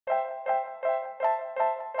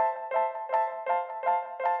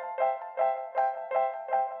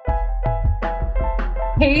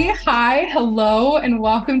Hey, hi, hello, and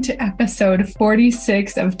welcome to episode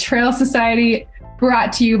 46 of Trail Society,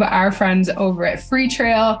 brought to you by our friends over at Free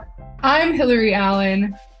Trail. I'm Hillary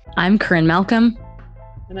Allen. I'm Corinne Malcolm.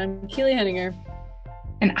 And I'm Keely Henninger.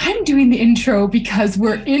 And I'm doing the intro because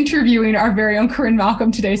we're interviewing our very own Corinne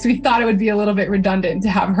Malcolm today, so we thought it would be a little bit redundant to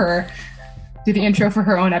have her do the intro for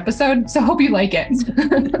her own episode. So hope you like it.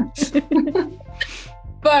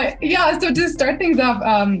 But yeah, so to start things off,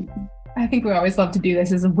 I think we always love to do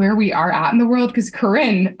this, is where we are at in the world, because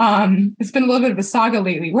Corinne, it's been a little bit of a saga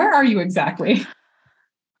lately. Where are you exactly?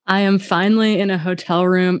 I am finally in a hotel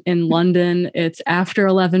room in London. It's after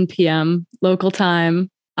 11 p.m. local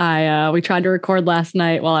time. We tried to record last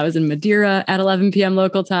night while I was in Madeira at 11 p.m.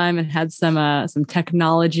 local time and had some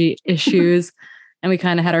technology issues. And we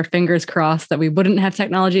kind of had our fingers crossed that we wouldn't have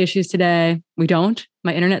technology issues today. We don't.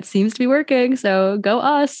 My internet seems to be working, so go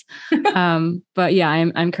us. But yeah,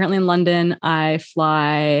 I'm currently in London. I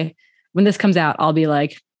fly when this comes out. I'll be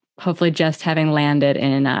hopefully just having landed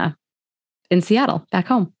in Seattle, back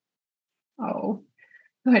home. Oh,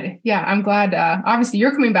 good. Yeah, I'm glad. Obviously,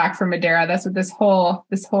 you're coming back from Madeira. That's what this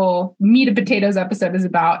whole meat and potatoes episode is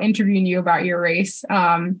about, interviewing you about your race.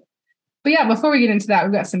 But yeah, before we get into that,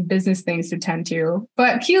 we've got some business things to tend to.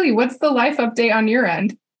 But Keely, what's the life update on your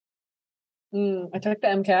end? I took the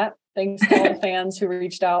MCAT. Thanks to all the fans who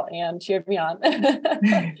reached out and cheered me on.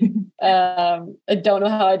 I don't know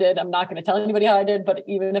how I did. I'm not going to tell anybody how I did, but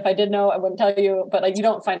even if I did know, I wouldn't tell you. But you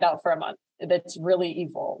don't find out for a month. That's really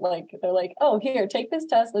evil. They're like, oh, here, take this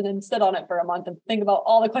test and then sit on it for a month and think about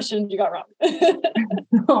all the questions you got wrong.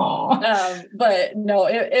 But no,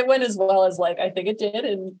 it went as well as I think it did.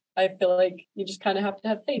 And I feel like you just kind of have to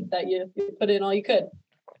have faith that you put in all you could.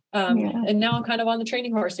 And now I'm kind of on the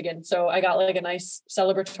training horse again. So I got a nice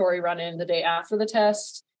celebratory run in the day after the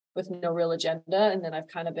test with no real agenda. And then I've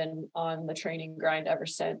kind of been on the training grind ever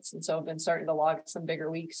since. And so I've been starting to log some bigger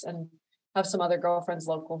weeks and have some other girlfriends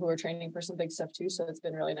local who are training for some big stuff too. So it's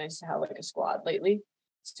been really nice to have a squad lately.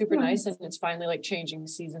 It's super nice. And it's finally changing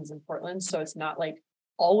seasons in Portland. So it's not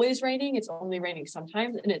always raining. It's only raining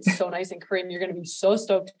sometimes. And it's so nice. And Corinne, you're going to be so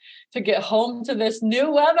stoked to get home to this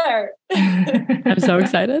new weather. I'm so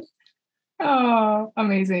excited. Oh,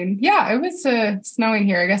 amazing. Yeah, it was snowing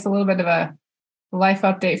here. I guess a little bit of a life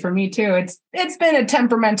update for me too. It's been a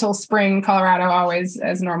temperamental spring in Colorado, always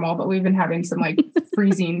as normal, but we've been having some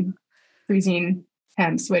freezing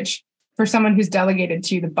temps, which for someone who's delegated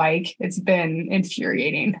to the bike, it's been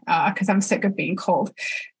infuriating because I'm sick of being cold.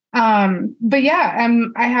 But yeah,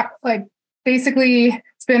 I have basically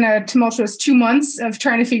it's been a tumultuous 2 months of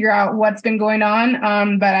trying to figure out what's been going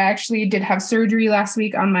on. But I actually did have surgery last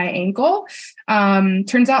week on my ankle.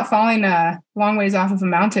 Turns out falling a long ways off of a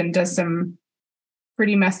mountain does some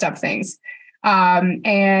pretty messed up things.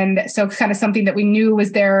 And so kind of something that we knew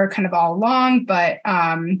was there kind of all along, but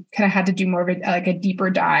kind of had to do more of a deeper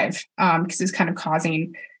dive because it's kind of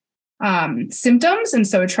causing symptoms. And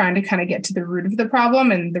so trying to kind of get to the root of the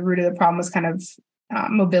problem, and the root of the problem was kind of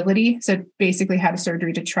mobility. So basically had a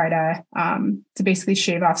surgery to try to basically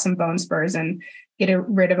shave off some bone spurs and get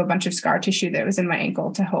rid of a bunch of scar tissue that was in my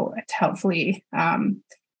ankle to hopefully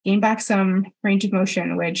gain back some range of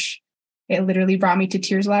motion, which it literally brought me to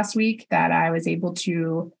tears last week that I was able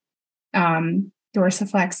to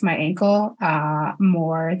dorsiflex my ankle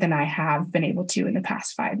more than I have been able to in the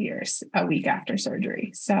past 5 years, a week after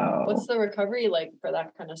surgery. So what's the recovery like for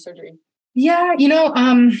that kind of surgery? Yeah,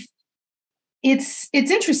 it's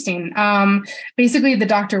interesting. Basically the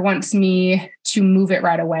doctor wants me to move it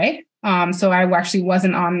right away. So I actually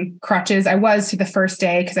wasn't on crutches. I was to the first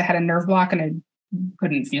day because I had a nerve block and I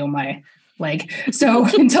couldn't feel my leg. So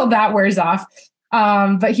until that wears off.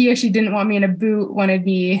 But he actually didn't want me in a boot, wanted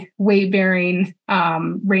me weight bearing,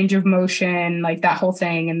 range of motion, that whole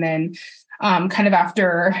thing. And then kind of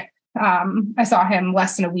after I saw him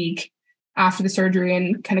less than a week after the surgery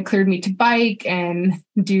and kind of cleared me to bike and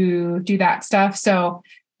do that stuff. So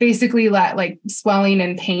basically let swelling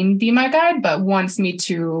and pain be my guide, but wants me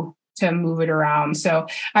to move it around. So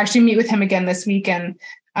I actually meet with him again this week. And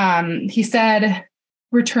he said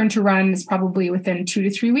return to run is probably within 2 to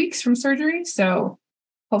 3 weeks from surgery. So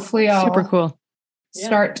hopefully I'll super cool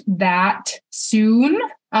start that soon.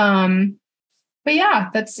 But yeah,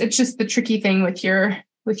 it's just the tricky thing with your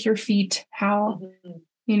feet, how,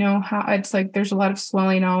 how it's there's a lot of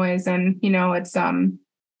swelling always. And,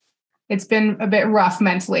 it's been a bit rough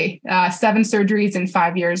mentally. 7 surgeries in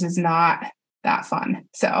 5 years is not that fun.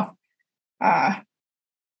 So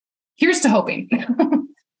here's to hoping.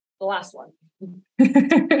 The last one.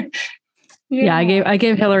 Yeah, I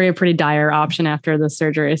gave Hillary a pretty dire option after the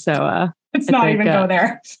surgery. So Let's not even go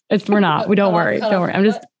there. We're not. We don't worry. Don't worry. I'm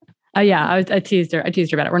just. I teased her. I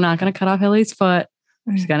teased her about it. We're not going to cut off Haley's foot.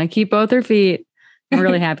 We're just going to keep both her feet. I'm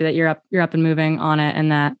really happy that you're up and moving on it,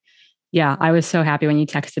 and that. Yeah, I was so happy when you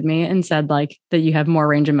texted me and said like that you have more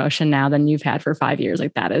range of motion now than you've had for 5 years.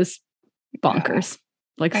 Like that is bonkers.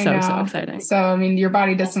 Like so exciting. So, I mean, your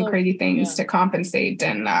body does some crazy things to compensate.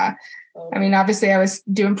 And I mean, obviously I was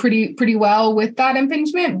doing pretty well with that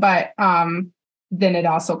impingement, but then it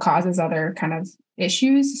also causes other kind of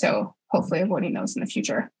issues. So hopefully avoiding those in the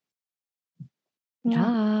future.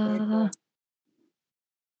 Yeah.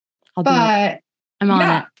 I'm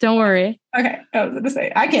on it. Don't worry. Okay. I was going to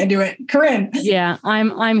say, I can't do it. Corrine. Yeah,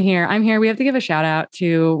 I'm here. We have to give a shout out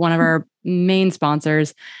to one of our main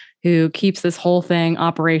sponsors who keeps this whole thing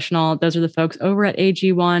operational. Those are the folks over at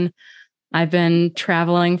AG1. I've been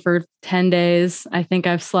traveling for 10 days. I think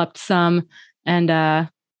I've slept some, and,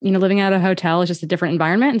 living out of a hotel is just a different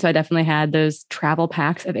environment. And so I definitely had those travel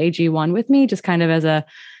packs of AG1 with me, just kind of as a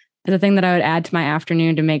thing that I would add to my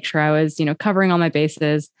afternoon to make sure I was, covering all my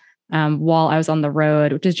bases. While I was on the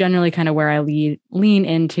road, which is generally kind of where I lean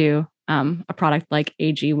into a product like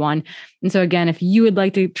AG1. And so again, if you would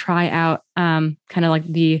like to try out kind of like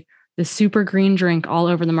the super green drink all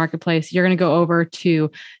over the marketplace, you're going to go over to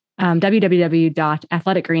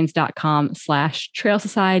www.athleticgreens.com/trail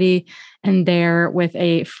society. And there with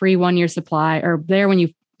a free 1-year supply, or there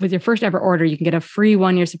with your first ever order, you can get a free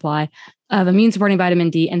 1-year supply of immune supporting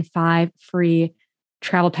vitamin D and 5 free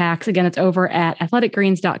travel packs. Again, it's over at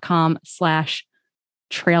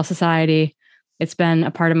athleticgreens.com/trail society. It's been a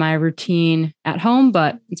part of my routine at home,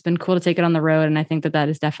 but it's been cool to take it on the road. And I think that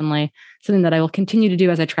is definitely something that I will continue to do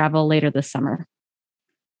as I travel later this summer.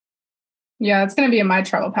 Yeah, it's going to be in my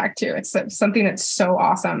travel pack too. It's something that's so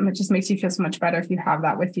awesome. It just makes you feel so much better if you have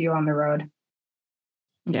that with you on the road.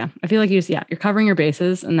 Yeah, I feel like you're covering your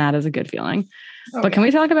bases, and that is a good feeling. But can we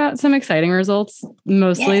talk about some exciting results?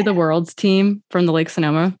 Mostly the world's team from the Lake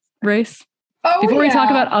Sonoma race. Before we talk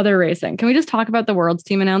about other racing, can we just talk about the world's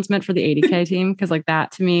team announcement for the 80K team? Because like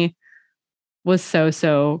that to me was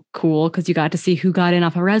so cool, because you got to see who got in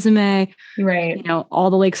off a resume. Right.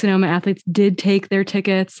 All the Lake Sonoma athletes did take their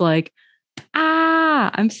tickets. Like,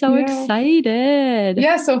 I'm so excited.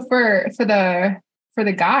 Yeah. So for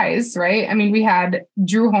the guys, right? I mean, we had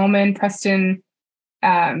Drew Holman, Preston,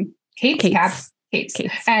 Cates,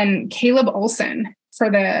 and Caleb Olson for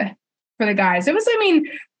the guys. It was,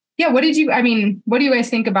 what do you guys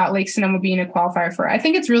think about Lake Sonoma being a qualifier for? I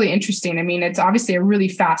think it's really interesting. I mean, it's obviously a really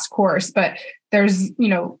fast course, but there's,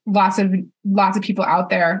 lots of people out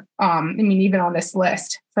there. Even on this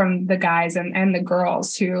list from the guys and the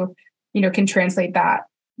girls who, can translate that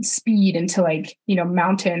speed into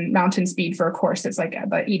mountain speed for a course that's like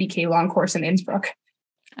the 80K long course in Innsbruck.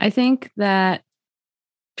 I think that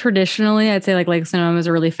traditionally I'd say like Lake Sonoma is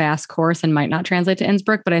a really fast course and might not translate to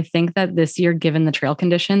Innsbruck, but I think that this year, given the trail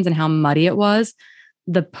conditions and how muddy it was,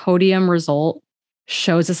 the podium result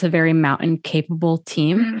shows us a very mountain capable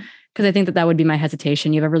team. Because I think that would be my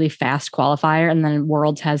hesitation. You have a really fast qualifier, and then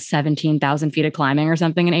Worlds has 17,000 feet of climbing or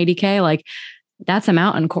something in 80K. Like, that's a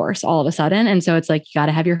mountain course all of a sudden. And so it's like, you got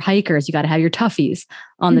to have your hikers, you got to have your toughies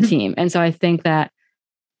on the team. And so I think that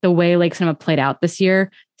the way Lake Sonoma played out this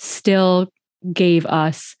year still gave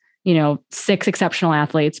us, 6 exceptional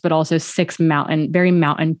athletes, but also 6 very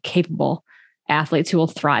mountain capable athletes who will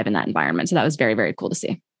thrive in that environment. So that was very, very cool to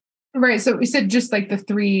see. Right. So we said just like the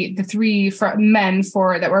three men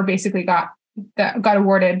that were basically got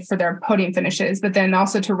awarded for their podium finishes, but then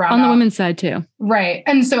also to round on the out, women's side too. Right.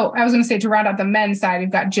 And so I was going to say, to round out the men's side,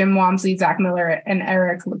 we've got Jim Walmsley, Zach Miller, and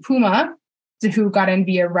Eric LaPuma, who got in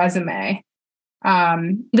via resume.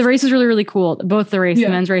 The race was really, really cool. Both the race, the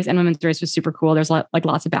men's race and women's race, was super cool. There's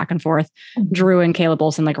lots of back and forth. Drew and Caleb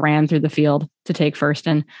Olson ran through the field to take first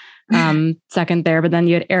and second there. But then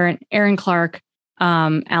you had Aaron Clark,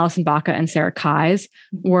 Allison Baca, and Sarah Kais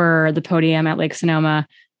were the podium at Lake Sonoma.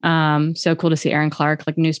 So cool to see Aaron Clark,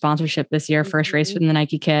 new sponsorship this year, first race within the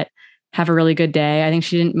Nike kit, have a really good day. I think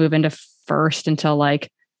she didn't move into first until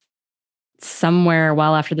somewhere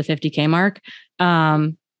well after the 50K mark.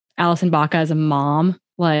 Allison Baca as a mom,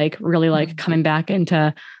 really coming back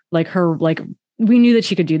into her, we knew that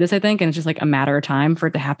she could do this, I think. And it's just a matter of time for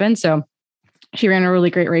it to happen. So she ran a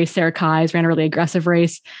really great race. Sarah Kais ran a really aggressive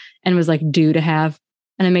race and was due to have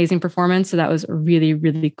an amazing performance. So that was really,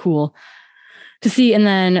 really cool to see. And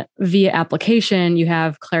then via application, you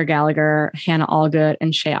have Claire Gallagher, Hannah Allgood,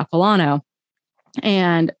 and Shea Aquilano.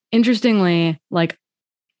 And interestingly,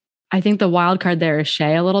 I think the wild card there is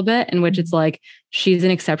Shea a little bit, in which it's she's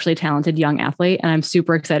an exceptionally talented young athlete, and I'm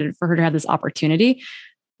super excited for her to have this opportunity.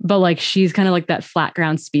 but like she's kind of like that flat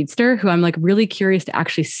ground speedster who I'm like really curious to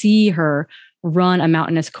actually see her run a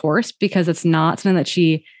mountainous course, because it's not something that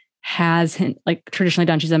she has like traditionally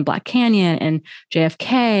done. She's done Black Canyon and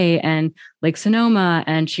JFK and Lake Sonoma,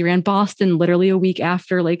 and she ran Boston literally a week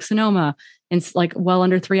after Lake Sonoma. And it's like well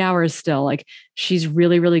under 3 hours still. Like she's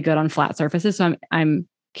really, really good on flat surfaces. So I'm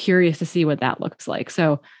curious to see what that looks like.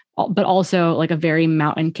 So, but also like a very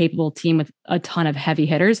mountain capable team with a ton of heavy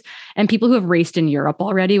hitters and people who have raced in Europe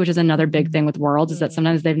already, which is another big thing with Worlds, is that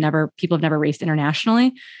sometimes people have never raced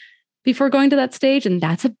internationally before going to that stage. And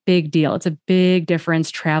that's a big deal. It's a big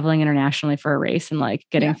difference traveling internationally for a race and like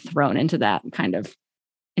getting thrown into that kind of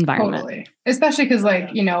environment. Totally. Especially because like,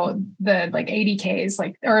 you know, the like 80Ks,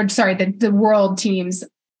 like, or sorry, the world teams,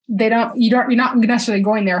 you're not necessarily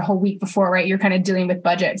going there a whole week before, right? You're kind of dealing with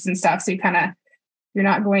budgets and stuff. So you're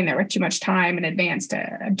not going there with too much time in advance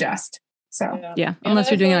to adjust. So yeah, unless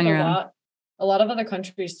you're doing it on your own. A lot of other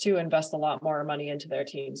countries too invest a lot more money into their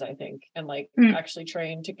teams, I think, and like actually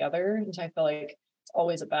train together. And so I feel like it's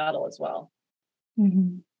always a battle as well.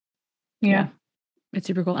 Mm-hmm. Yeah. It's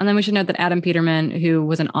super cool. And then we should note that Adam Peterman, who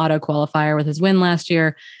was an auto qualifier with his win last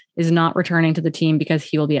year, is not returning to the team because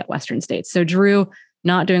he will be at Western States. So Drew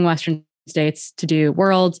not doing Western States to do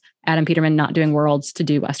Worlds, Adam Peterman not doing Worlds to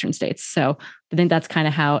do Western States. So I think that's kind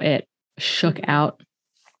of how it shook out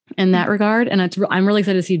in that regard. And I'm really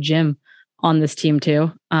excited to see Jim on this team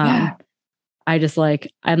too. I'm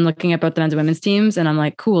looking at both the men's and women's teams and I'm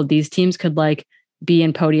like, cool, these teams could like be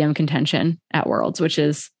in podium contention at Worlds, which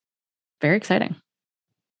is very exciting.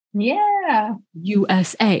 Yeah.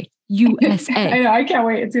 USA. I know, I can't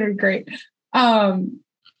wait. It's going to be great. And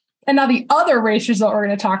now the other race result we're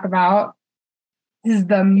going to talk about is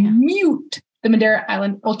the Madeira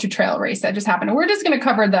Island Ultra Trail race that just happened. And we're just going to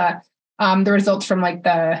cover the results from like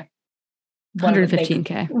the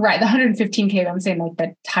 115K. Right. The 115K. I'm saying like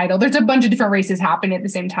the title. There's a bunch of different races happening at the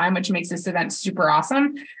same time, which makes this event super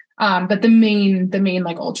awesome. But the main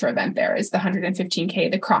like ultra event there is the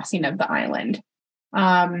 115K, the crossing of the island. So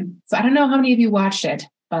I don't know how many of you watched it,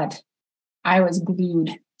 but I was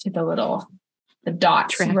glued to the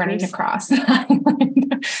dots running across the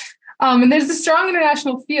island. And there's a strong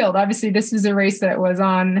international field. Obviously, this is a race that was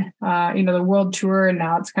on, the world tour, and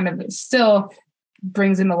now it's kind of still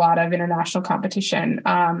brings in a lot of international competition.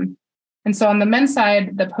 And so on the men's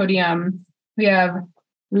side, the podium, we have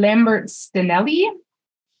Lambert Stinelli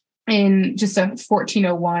in just a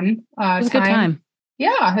 14:01 time. A good time.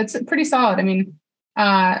 Yeah, it's pretty solid. I mean,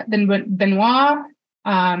 then Benoit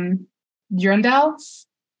Durandal,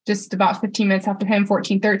 just about 15 minutes after him,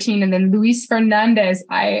 14:13. And then Luis Fernandez,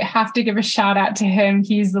 I have to give a shout out to him.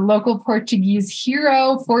 He's the local Portuguese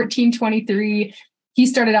hero, 14:23. He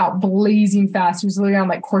started out blazing fast. He was literally on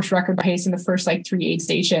like course record pace in the first like 3 aid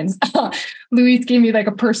stations. Luis gave me like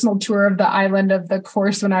a personal tour of the island of the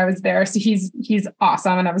course when I was there. So he's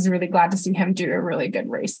awesome. And I was really glad to see him do a really good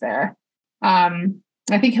race there. I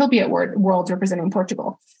think he'll be at Worlds representing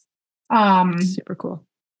Portugal. Super cool.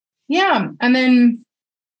 Yeah. And then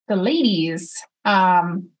the ladies.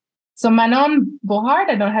 So Manon Bohard,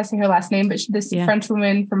 I don't know how to say her last name, but this French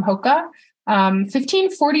woman from Hoka,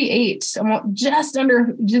 15:48, just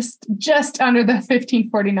under the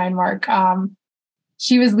 15:49 mark.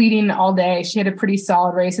 She was leading all day. She had a pretty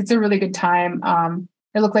solid race. It's a really good time.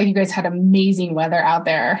 It looked like you guys had amazing weather out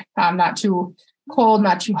there. Not too cold,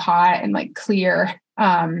 not too hot, and like clear.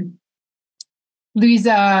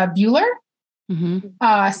 Louisa Bueller,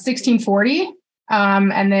 16:40.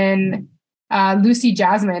 And then Lucy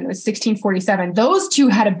Jasmine was 16:47. Those two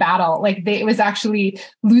had a battle. Like it was actually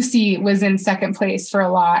Lucy was in second place for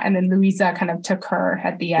a lot, and then Louisa kind of took her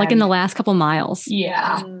at the end. Like in the last couple miles.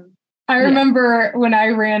 Yeah. I remember when I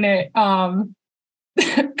ran it,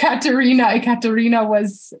 Katerina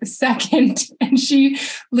was second, and she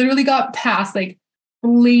literally got past, like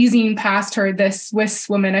blazing past her, this Swiss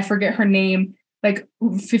woman, I forget her name, like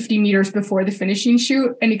 50 meters before the finishing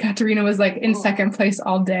chute. And Katerina was like in second place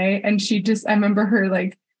all day. And I remember her,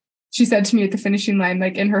 like, she said to me at the finishing line,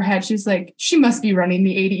 like in her head, she's like, she must be running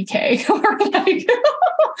the 80K. Or like,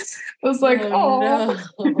 I was like, oh.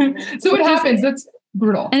 No. So what happens? That's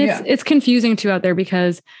brutal. And it's confusing too out there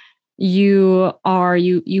because you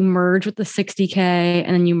merge with the 60K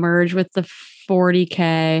and then you merge with the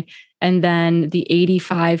 40K. And then the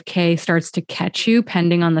 85K starts to catch you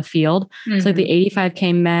pending on the field. Mm-hmm. So like the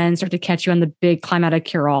 85K men start to catch you on the big climb out of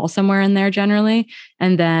Curall somewhere in there generally.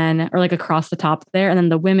 And then, or like across the top there. And then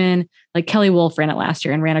the women, like Kelly Wolf ran it last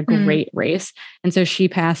year and ran a great race. And so she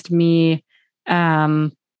passed me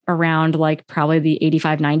around like probably the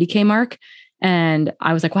 85, 90K mark. And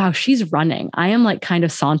I was like, wow, she's running. I am like kind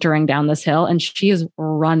of sauntering down this hill and she is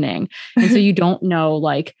running. And so you don't know,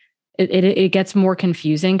 like, it gets more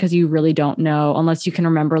confusing because you really don't know unless you can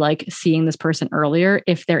remember like seeing this person earlier,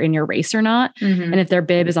 if they're in your race or not. And if their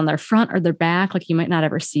bib is on their front or their back, like you might not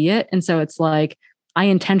ever see it. And so it's like, I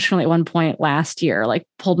intentionally at one point last year, like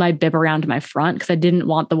pulled my bib around to my front because I didn't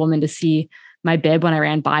want the woman to see my bib when I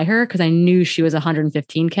ran by her, because I knew she was a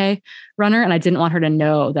 115K runner and I didn't want her to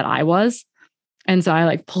know that I was. And so I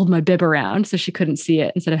like pulled my bib around so she couldn't see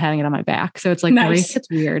it instead of having it on my back. So it's like the race gets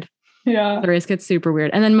weird. Yeah. The race gets super weird.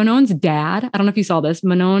 And then Manon's dad, I don't know if you saw this,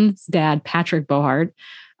 Manon's dad, Patrick Bohard,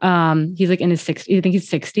 he's like in his 60s, I think he's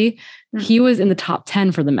 60. He was in the top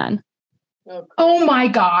 10 for the men. Oh my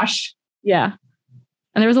gosh. Yeah.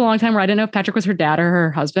 And there was a long time where I didn't know if Patrick was her dad or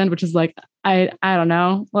her husband, which is like, I don't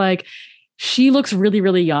know. Like she looks really,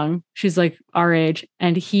 really young. She's like our age.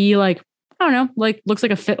 And he like, I don't know, like looks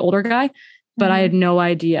like a fit older guy, but I had no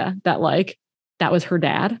idea that like, that was her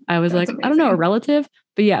dad. I was like, amazing. I don't know, a relative.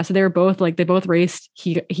 But yeah, so they were both like, they both raced.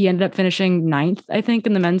 He ended up finishing 9th, I think,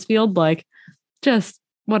 in the men's field. Like just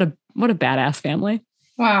what a badass family.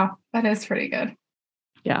 Wow. That is pretty good.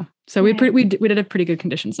 Yeah. So we did a pretty good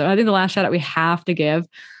condition. So I think the last shout out we have to give,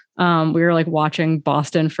 we were like watching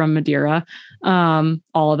Boston from Madeira,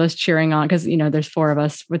 all of us cheering on, because, you know, there's 4 of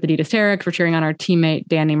us with Adidas Terex. We're cheering on our teammate,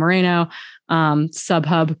 Danny Moreno,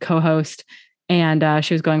 Subhub co-host. And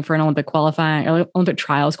she was going for an Olympic qualifying, or Olympic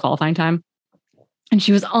trials qualifying time. And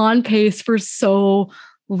she was on pace for so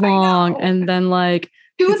long. And then like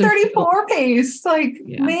 2:34 pace. Like,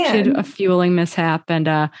 man. She had a fueling mishap.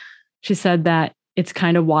 And she said that it's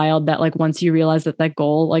kind of wild that like once you realize that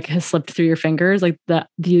goal like has slipped through your fingers, like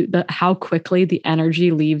the how quickly the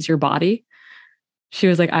energy leaves your body. She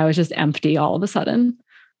was like, I was just empty all of a sudden.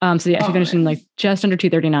 So yeah, she finished in like just under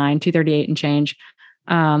 2:39, 2:38 and change.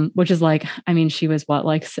 Which is like, I mean, she was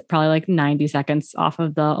like probably like 90 seconds off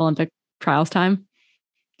of the Olympic trials time.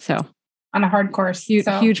 So on a hard course,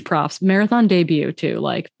 huge props. Marathon debut too,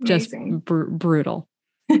 like amazing. Just brutal.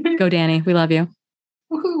 Go Danny, we love you.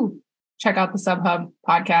 Woohoo! Check out the Subhub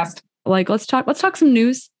podcast. Like, let's talk some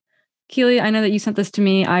news. Keely, I know that you sent this to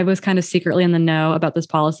me. I was kind of secretly in the know about this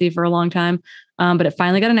policy for a long time, but it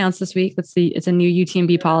finally got announced this week. It's a new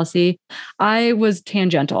UTMB policy. I was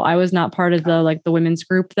tangential. I was not part of the women's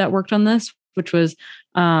group that worked on this, which was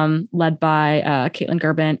led by Caitlin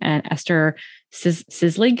Gerbin and Esther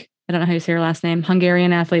Sislig. I don't know how you say her last name.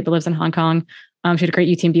 Hungarian athlete, but lives in Hong Kong. She had a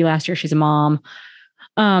great UTMB last year. She's a mom.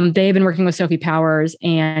 They've been working with Sophie Powers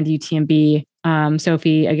and UTMB.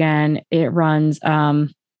 Sophie, again,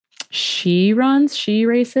 she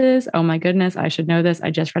races. Oh my goodness. I should know this. I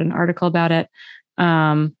just read an article about it,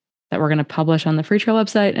 that we're going to publish on the Free Trail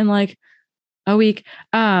website in like a week.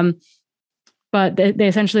 But they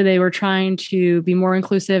essentially, they were trying to be more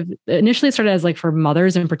inclusive. Initially it started as like for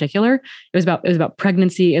mothers in particular. It was about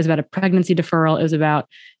pregnancy. It was about a pregnancy deferral. It was about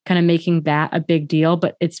kind of making that a big deal,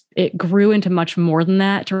 but it grew into much more than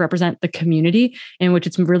that to represent the community, in which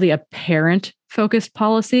it's really a parent focused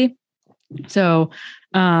policy. So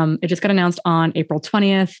it just got announced on April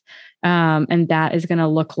 20th. And that is going to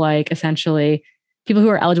look like essentially people who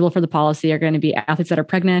are eligible for the policy are going to be athletes that are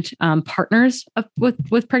pregnant, partners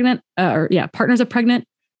with pregnant, partners of pregnant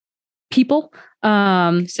people.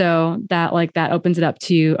 So that opens it up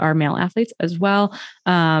to our male athletes as well.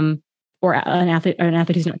 Or an athlete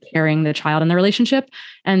who's not carrying the child in the relationship.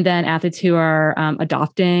 And then athletes who are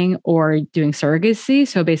adopting or doing surrogacy.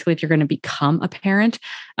 So basically, if you're going to become a parent,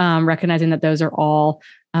 recognizing that those are all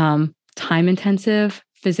time intensive,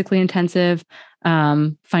 physically intensive,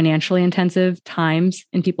 financially intensive times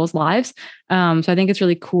in people's lives. So I think it's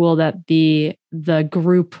really cool that the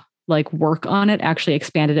group like work on it actually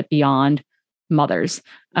expanded it beyond mothers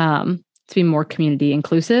to be more community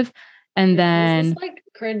inclusive. And then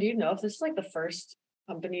Corrine, do you know if this is like the first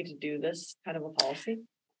company to do this kind of a policy?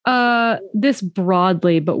 This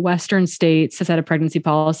broadly, but Western states has had a pregnancy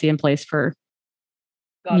policy in place for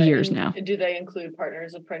years now. Do they include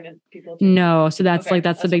partners of pregnant people too? No. So that's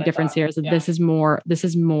the big difference here is that this is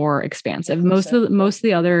more expansive. Most of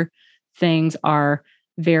the other things are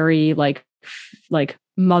very like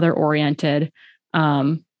mother oriented,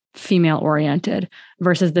 female oriented,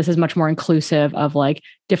 versus this is much more inclusive of like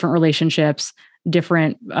different relationships,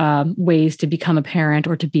 different ways to become a parent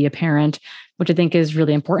or to be a parent, which I think is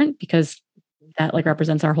really important because that like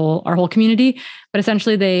represents our whole community. But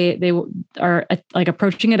essentially they are like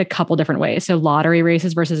approaching it a couple different ways. So lottery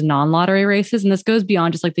races versus non-lottery races. And this goes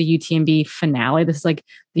beyond just like the UTMB finale. This is like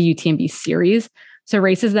the UTMB series. So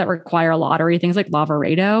races that require lottery, things like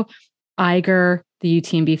Lavaredo, Eiger, the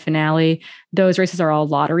UTMB finale, those races are all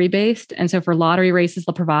lottery based. And so for lottery races,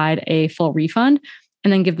 they'll provide a full refund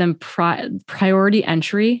and then give them priority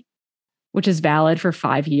entry, which is valid for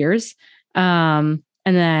 5 years. And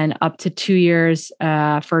then up to 2 years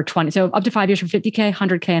for 20. So up to 5 years for 50K,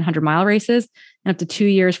 100K, and 100-mile races, and up to 2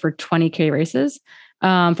 years for 20K races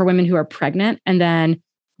for women who are pregnant. And then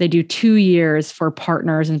they do 2 years for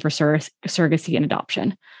partners and for surrogacy and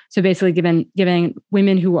adoption. So basically giving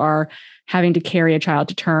women who are having to carry a child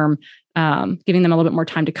to term, giving them a little bit more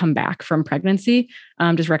time to come back from pregnancy,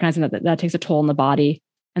 just recognizing that takes a toll on the body.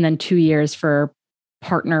 And then 2 years for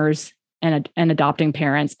partners and adopting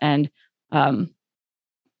parents and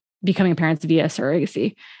becoming parents via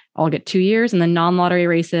surrogacy. I'll get 2 years. And then non-lottery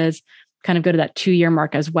races kind of go to that 2-year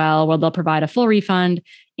mark as well, where they'll provide a full refund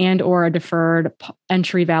and or a deferred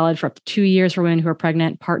entry valid for up to 2 years for women who are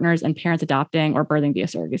pregnant, partners, and parents adopting or birthing via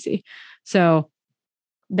surrogacy. So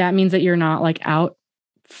that means that you're not like out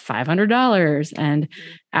 $500 and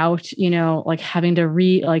out, like having to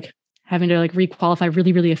requalify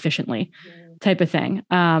really, really efficiently type of thing.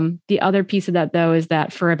 The other piece of that though, is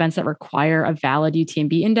that for events that require a valid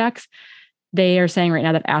UTMB index, they are saying right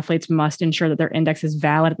now that athletes must ensure that their index is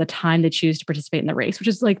valid at the time they choose to participate in the race, which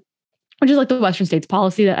is like the Western States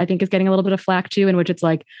policy that I think is getting a little bit of flack too, in which it's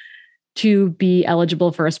like, to be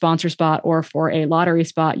eligible for a sponsor spot or for a lottery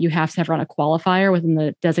spot, you have to have run a qualifier within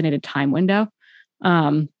the designated time window,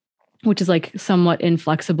 which is like somewhat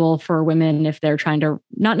inflexible for women if they're trying to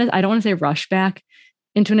I don't want to say rush back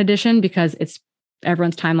into an edition, because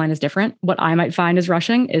everyone's timeline is different. What I might find is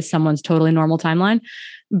rushing is someone's totally normal timeline,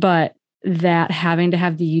 but that having to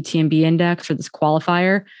have the UTMB index or this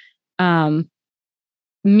qualifier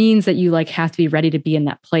means that you like have to be ready to be in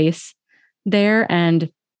that place there.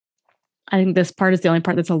 And I think this part is the only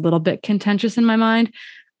part that's a little bit contentious in my mind.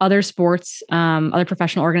 Other sports, other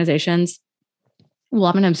professional organizations will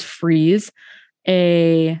oftentimes freeze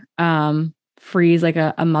like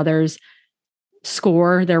a mother's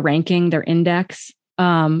score, their ranking, their index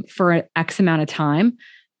for an X amount of time.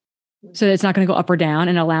 So it's not going to go up or down,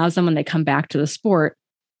 and allows them when they come back to the sport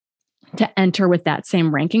to enter with that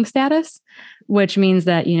same ranking status, which means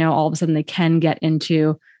that, all of a sudden they can get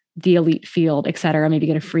into the elite field, et cetera, maybe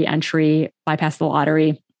get a free entry, bypass the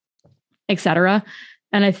lottery, et cetera.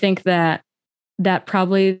 And I think that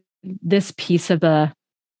probably this piece of the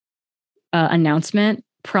announcement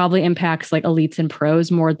probably impacts like elites and pros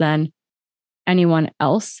more than anyone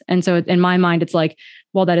else. And so in my mind, it's like,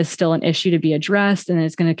 while that is still an issue to be addressed and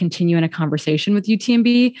it's going to continue in a conversation with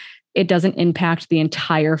UTMB, it doesn't impact the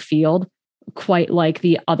entire field quite like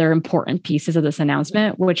the other important pieces of this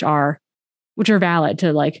announcement, which are valid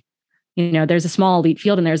to like, there's a small elite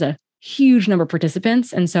field and there's a huge number of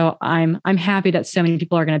participants. And so I'm happy that so many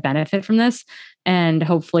people are going to benefit from this. And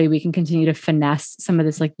hopefully we can continue to finesse some of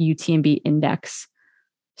this like UTMB index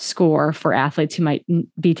score for athletes who might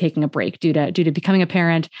be taking a break due to becoming a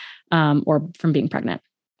parent or from being pregnant.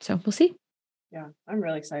 So we'll see. Yeah, I'm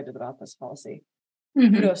really excited about this policy.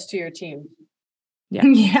 Mm-hmm. Kudos to your team. Yeah,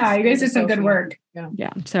 you guys did some good work.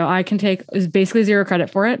 Yeah. So I can take basically zero credit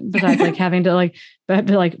for it, besides like having to like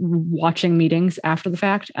watching meetings after the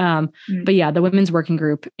fact. But yeah, the women's working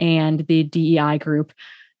group and the DEI group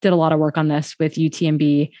did a lot of work on this with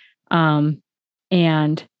UTMB.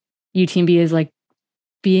 And UTMB is like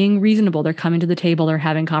being reasonable. They're coming to the table. They're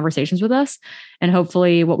having conversations with us. And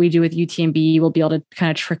hopefully what we do with UTMB will be able to kind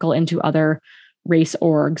of trickle into other race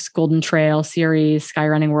orgs, Golden Trail Series,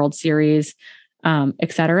 Skyrunning World Series,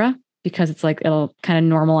 et cetera, because it's like, it'll kind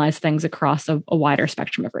of normalize things across a wider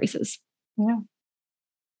spectrum of races. Yeah.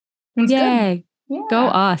 That's Yay. Good. Yeah. Go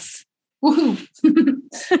us.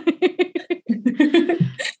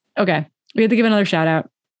 Okay. We have to give another shout out.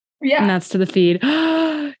 Yeah. And that's to the feed.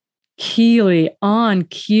 Keely on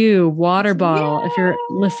cue water bottle. Yeah. If you're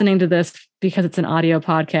listening to this because it's an audio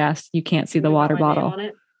podcast, you can't see the water bottle.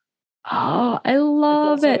 Oh, I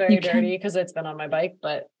love it. Very dirty because it's been on my bike,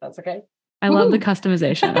 but that's okay. I love the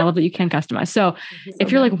customization. I love that you can customize. So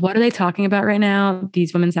if you're like, what are they talking about right now?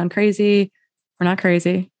 These women sound crazy. We're not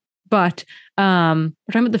crazy, but we're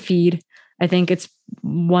talking about the feed. I think it's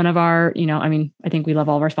one of our, I think we love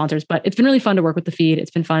all of our sponsors, but it's been really fun to work with the feed. It's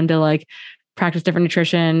been fun to like practice different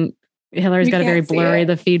nutrition. Hillary's got a very blurry,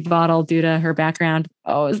 the feed bottle due to her background.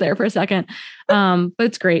 Oh, it was there for a second. But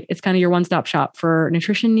it's great. It's kind of your one-stop shop for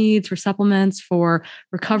nutrition needs, for supplements, for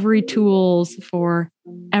recovery tools, for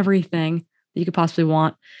everything that you could possibly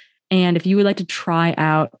want. And if you would like to try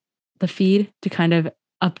out the feed to kind of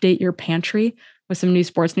update your pantry with some new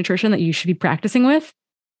sports nutrition that you should be practicing with,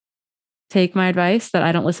 take my advice that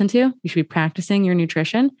I don't listen to. You should be practicing your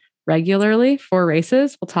nutrition. regularly for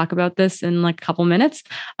races. We'll talk about this in like a couple minutes.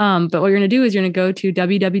 But what you're going to do is you're going to go to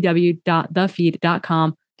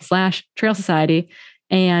www.thefeed.com/Trail Society.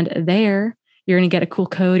 And there you're going to get a cool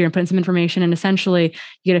code. You're going to put in some information, and essentially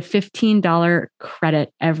you get a $15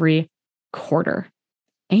 credit every quarter.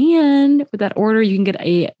 And with that order, you can get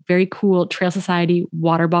a very cool Trail Society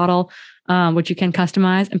water bottle, which you can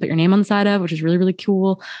customize and put your name on the side of, which is really, really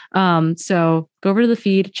cool. So go over to the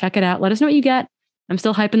feed, check it out. Let us know what you get. I'm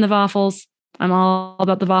still hyping the waffles. I'm all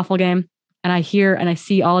about the waffle game. And I hear and I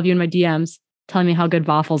see all of you in my DMs telling me how good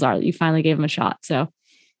waffles are, that you finally gave them a shot. So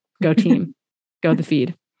go team, go the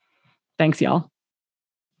feed. Thanks, y'all.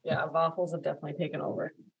 Yeah, waffles have definitely taken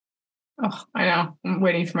over. Oh, I know. I'm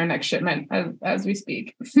waiting for my next shipment as we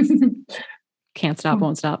speak. Can't stop,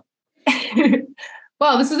 won't stop.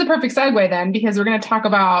 Well, this is a perfect segue then, because we're going to talk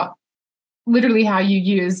about literally how you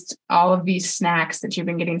used all of these snacks that you've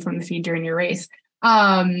been getting from the feed during your race.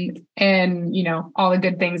 And, you know, all the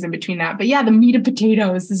good things in between that. But yeah, the meat and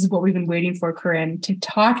potatoes, this is what we've been waiting for, Corrine, to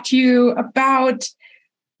talk to you about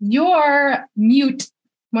your Mute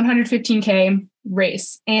 115K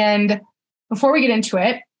race. And before we get into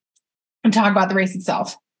it and talk about the race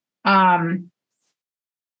itself, it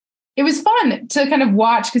was fun to kind of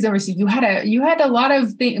watch, because obviously you had a lot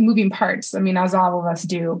of moving parts. I mean, as all of us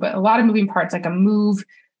do, but a lot of moving parts, like a move.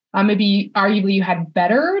 Maybe arguably you had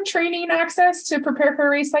better training access to prepare for a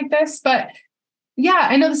race like this. But yeah,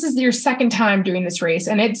 I know this is your second time doing this race,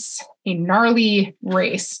 and it's a gnarly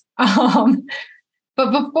race.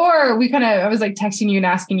 But before I was like texting you and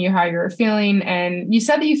asking you how you were feeling, and you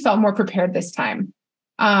said that you felt more prepared this time.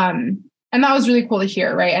 And that was really cool to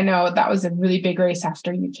hear, right? I know that was a really big race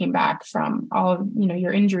after you came back from all of, you know,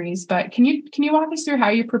 your injuries, but can you walk us through how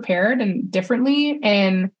you prepared and differently,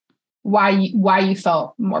 and why you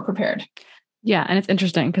felt more prepared? Yeah. And it's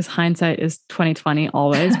interesting because hindsight is 2020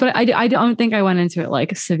 always, but I don't think I went into it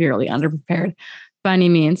like severely underprepared by any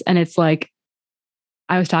means. And it's like,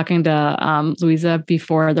 I was talking to Louisa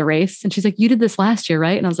before the race, and she's like, "You did this last year,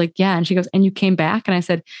 right?" And I was like, "Yeah." And she goes, "And you came back?" And I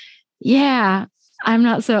said, "Yeah, I'm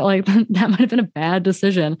not so like that might have been a bad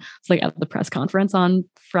decision." It's like at the press conference on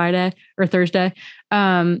Friday or Thursday.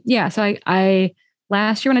 Yeah. So I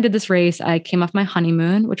last year when I did this race, I came off my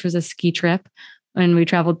honeymoon, which was a ski trip, and we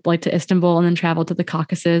traveled like to Istanbul and then traveled to the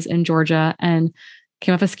Caucasus in Georgia, and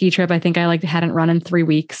came off a ski trip. I think I like hadn't run in 3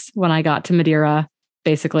 weeks when I got to Madeira,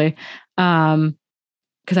 basically.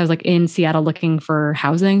 Because I was like in Seattle looking for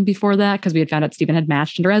housing before that, because we had found out Stephen had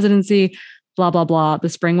matched into residency, blah, blah, blah. The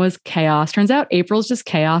spring was chaos. Turns out April's just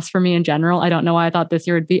chaos for me in general. I don't know why I thought this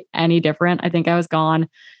year would be any different. I think I was gone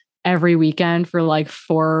every weekend for like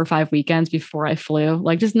 4 or 5 weekends before I flew.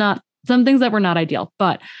 Like just not some things that were not ideal.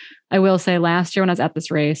 But I will say last year when I was at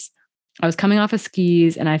this race, I was coming off of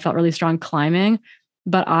skis and I felt really strong climbing,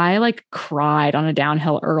 but I like cried on a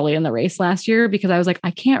downhill early in the race last year because I was like,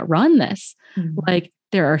 I can't run this. Mm-hmm. Like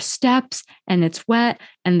there are steps and it's wet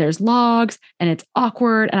and there's logs and it's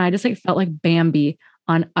awkward. And I just like felt like Bambi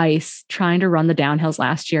on ice trying to run the downhills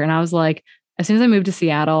last year. And I was like, as soon as I moved to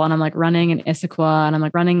Seattle and I'm like running in Issaquah and I'm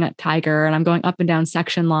like running at Tiger and I'm going up and down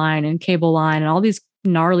section line and cable line and all these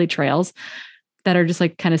gnarly trails that are just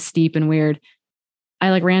like kind of steep and weird. I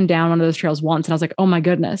like ran down one of those trails once and I was like, oh my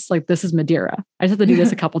goodness, like this is Madeira. I just have to do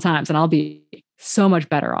this a couple times and I'll be so much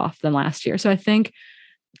better off than last year. So I think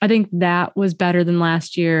that was better than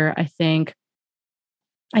last year. I think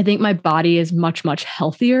my body is much, much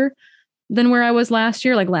healthier than where I was last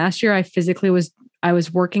year. Like last year, I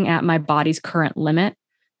was working at my body's current limit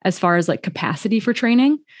as far as like capacity for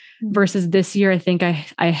training, versus this year, I think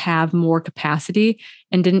I have more capacity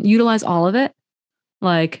and didn't utilize all of it.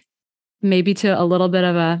 Like maybe a little bit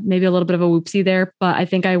of a whoopsie there, but I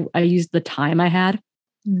think I used the time I had,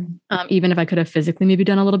 even if I could have physically maybe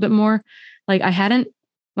done a little bit more. Like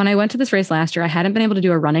when I went to this race last year, I hadn't been able to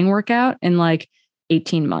do a running workout in like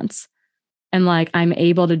 18 months. And like, I'm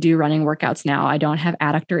able to do running workouts now. I don't have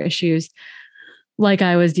adductor issues like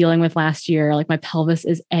I was dealing with last year. Like my pelvis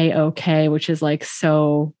is A-okay, which is like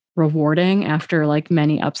so rewarding after like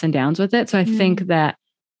many ups and downs with it. So I think that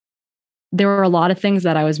there were a lot of things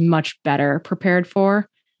that I was much better prepared for.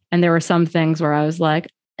 And there were some things where I was like,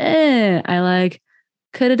 I like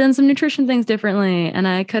could have done some nutrition things differently. And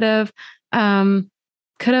I could have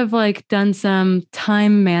like done some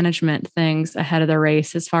time management things ahead of the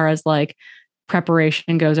race as far as like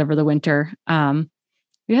preparation goes over the winter.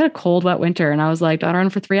 We had a cold, wet winter and I was like, do I want to run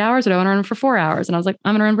for 3 hours or do I want to run for 4 hours? And I was like,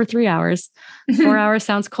 I'm going to run for 3 hours. 4 hours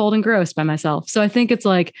sounds cold and gross by myself. So I think it's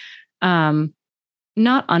like,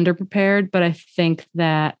 not underprepared, but I think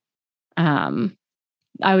that,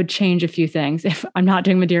 I would change a few things if I'm not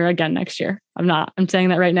doing Madeira again next year. I'm saying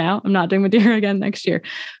that right now. I'm not doing Madeira again next year.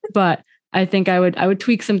 But I think I would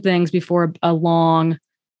tweak some things before a long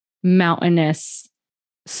mountainous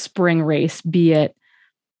spring race, be it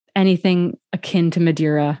anything akin to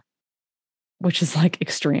Madeira, which is like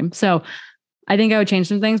extreme. So I think I would change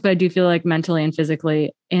some things, but I do feel like mentally and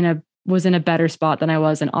physically was in a better spot than I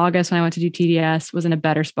was in August when I went to do TDS, was in a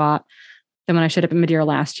better spot than when I showed up in Madeira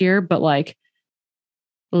last year. But like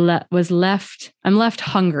I'm left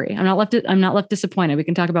hungry. I'm not left disappointed. We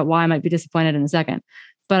can talk about why I might be disappointed in a second,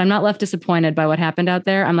 but I'm not left disappointed by what happened out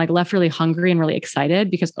there. I'm like left really hungry and really excited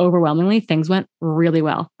because overwhelmingly things went really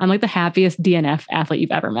well. I'm like the happiest DNF athlete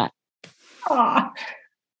you've ever met. Aww.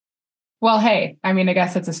 Well, hey, I mean, I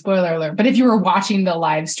guess it's a spoiler alert, but if you were watching the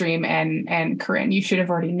live stream and Corrine, you should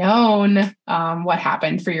have already known what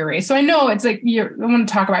happened for your race. So I know it's like, I want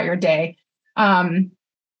to talk about your day. And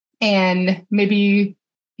maybe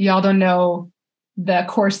y'all don't know the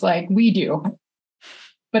course like we do,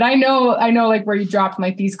 but I know like where you dropped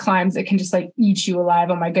like these climbs that can just like eat you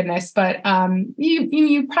alive. Oh my goodness. But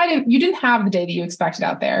you probably didn't have the day that you expected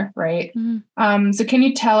out there, right? Mm-hmm. So can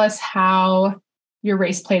you tell us how your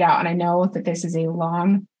race played out? And I know that this is a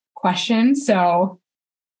long question, so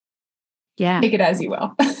take it as you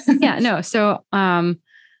will. Yeah, no. So,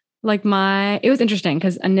 it was interesting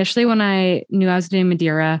because initially when I knew I was doing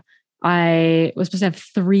Madeira, I was supposed to have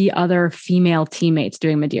 3 other female teammates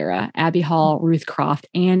doing Madeira: Abby Hall, Ruth Croft,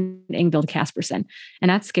 and Ingvild Casperson. And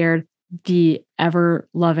that scared the ever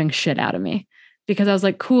loving shit out of me. Because I was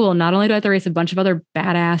like, cool, not only do I have to race a bunch of other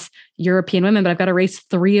badass European women, but I've got to race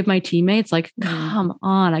 3 of my teammates. Like, come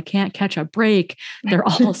on, I can't catch a break. They're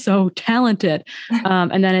all so talented.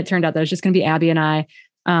 And then it turned out that it was just going to be Abby and I,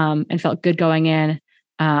 and felt good going in.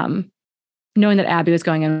 Knowing that Abby was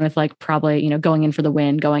going in with like, probably, going in for the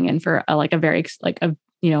win, going in for a very kind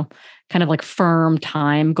of like firm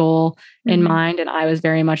time goal in mind. And I was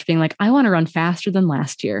very much being like, I want to run faster than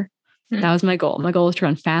last year. That was my goal. My goal was to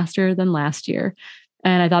run faster than last year.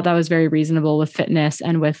 And I thought that was very reasonable with fitness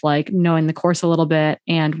and with like knowing the course a little bit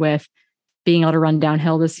and with being able to run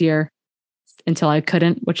downhill this year until I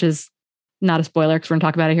couldn't, which is not a spoiler because we're going to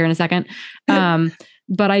talk about it here in a second.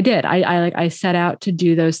 But I did. I set out to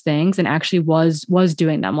do those things and actually was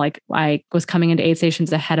doing them. Like I was coming into aid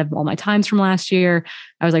stations ahead of all my times from last year.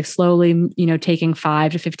 I was like slowly, taking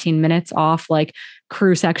 5 to 15 minutes off like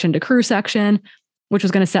crew section to crew section, which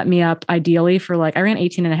was going to set me up ideally for like, I ran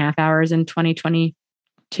 18 and a half hours in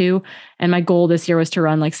 2022. And my goal this year was to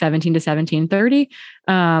run like 17 to 17:30,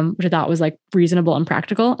 which I thought was like reasonable and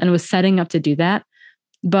practical and was setting up to do that.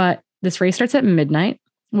 But this race starts at midnight,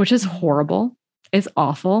 which is horrible. It's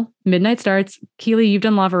awful. Midnight starts. Keely, you've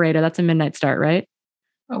done La Vereda. That's a midnight start, right?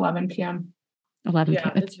 11 p.m. 11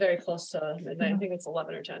 p.m. Yeah, it's very close to midnight. I think it's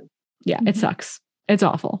 11 or 10. Yeah, it sucks. It's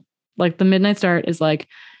awful. Like the midnight start is like,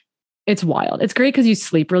 it's wild. It's great because you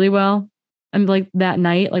sleep really well. And like that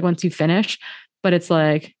night, like once you finish, but it's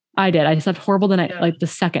like, I slept horrible the night, like the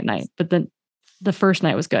second night, but then the first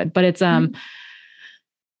night was good, but it's,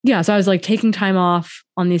 so I was like taking time off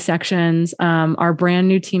on these sections. Our brand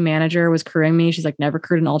new team manager was crewing me. She's like never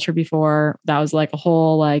crewed an ultra before. That was like a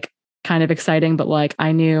whole, like kind of exciting, but like,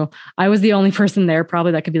 I knew I was the only person there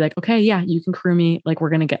probably that could be like, okay, yeah, you can crew me. Like, we're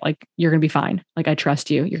going to get like, you're going to be fine. Like, I trust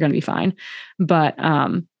you. You're going to be fine. But,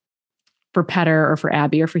 for Petter or for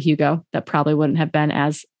Abby or for Hugo, that probably wouldn't have been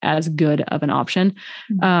as good of an option.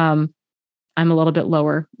 I'm a little bit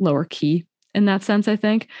lower key in that sense, I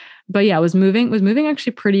think. But yeah, was moving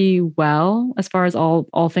actually pretty well as far as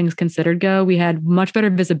all things considered go. We had much better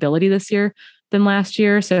visibility this year than last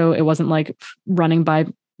year. So it wasn't like running by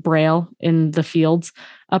braille in the fields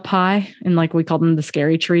up high. And like we called them the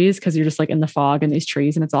scary trees because you're just like in the fog in these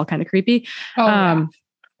trees and it's all kind of creepy.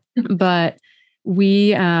 But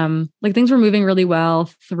we like things were moving really well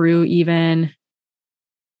through even,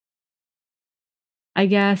 I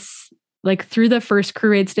guess, like through the first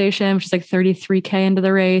crew aid station, which is like 33K into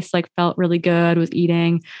the race, like felt really good, was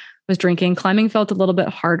eating, was drinking. Climbing felt a little bit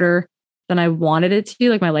harder than I wanted it to.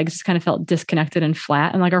 Like my legs just kind of felt disconnected and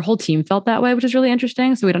flat. And like our whole team felt that way, which is really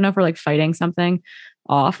interesting. So we don't know if we're like fighting something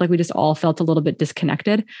off. Like we just all felt a little bit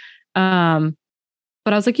disconnected.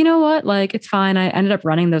 But I was like, you know what? Like, it's fine. I ended up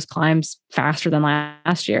running those climbs faster than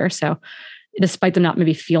last year. So despite them not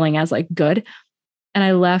maybe feeling as like good. And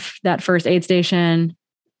I left that first aid station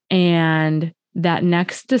and that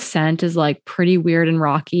next descent is like pretty weird and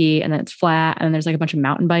rocky. And then it's flat. And then there's like a bunch of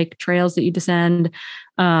mountain bike trails that you descend.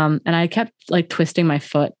 And I kept like twisting my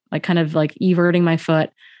foot, like kind of like everting my foot,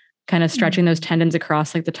 kind of stretching those tendons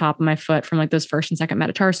across like the top of my foot from like those first and second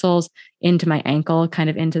metatarsals into my ankle, kind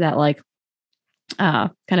of into that like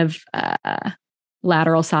kind of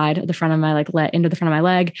lateral side of the front of my into the front of my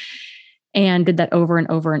leg, and did that over and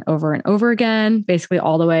over and over and over again, basically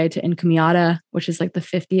all the way to Encomiata, which is like the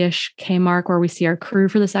 50-ish K mark where we see our crew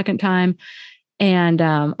for the second time. And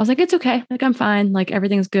I was like, it's okay. Like, I'm fine. Like,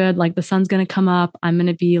 everything's good. Like, the sun's going to come up. I'm going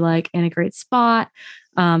to be like in a great spot.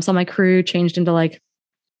 So my crew changed into like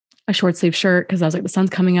a short sleeve shirt because I was like, the sun's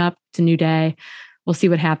coming up. It's a new day. We'll see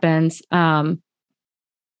what happens. But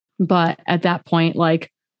at that point, like,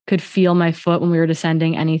 could feel my foot when we were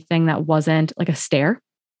descending anything that wasn't like a stair.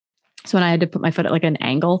 So when I had to put my foot at like an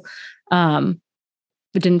angle, it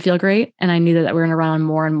didn't feel great. And I knew that we were going to run on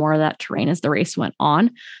more and more of that terrain as the race went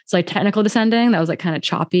on. So like technical descending, that was like kind of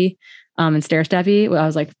choppy and stair steppy. I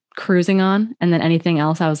was like cruising on. And then anything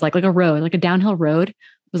else, I was like a road, like a downhill road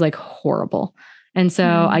was like horrible. And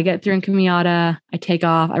so I get through Encomiata, I take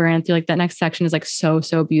off. I ran through like that next section is like so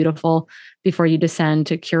beautiful before you descend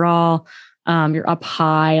to Curall. You're up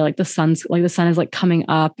high, like the sun is like coming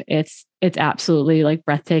up. It's absolutely like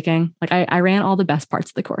breathtaking. Like I ran all the best parts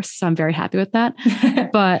of the course. So I'm very happy with that.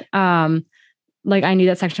 But like I knew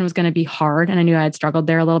that section was going to be hard, and I knew I had struggled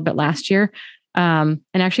there a little bit last year. And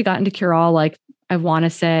actually got into Curall, like I want to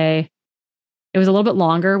say it was a little bit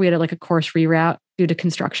longer. We had like a course reroute due to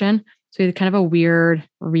construction. So we had kind of a weird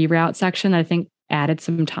reroute section that I think added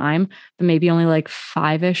some time, but maybe only like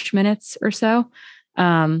 5-ish minutes or so.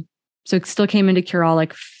 So it still came into Curall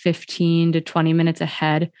like 15 to 20 minutes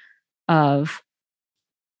ahead of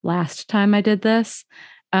last time I did this.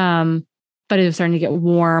 But it was starting to get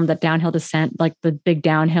warm. That downhill descent, like the big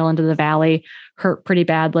downhill into the valley, hurt pretty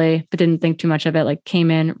badly, but didn't think too much of it. Like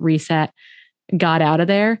came in, reset, got out of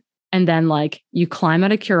there. And then like you climb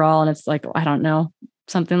out of Curall and it's like, I don't know,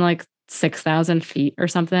 something like 6,000 feet or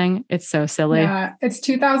something. It's so silly. Yeah, it's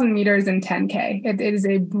 2,000 meters and 10K. It is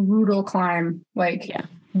a brutal climb, like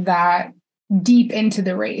that deep into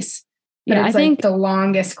the race. But it's like the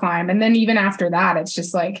longest climb. And then even after that, it's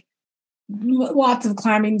just like lots of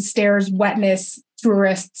climbing, stairs, wetness,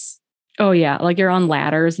 tourists. Oh yeah. Like you're on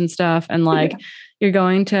ladders and stuff. And like you're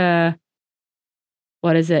going to,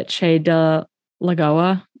 what is it? Che de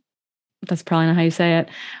Lagoa. That's probably not how you say it.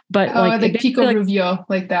 But like Pico Rubio,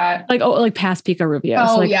 like that. Like, like past Pico Rubio.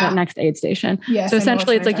 So like that next aid station. Yes, so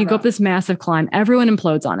essentially it's like you go up this massive climb. Everyone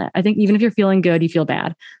implodes on it. I think even if you're feeling good, you feel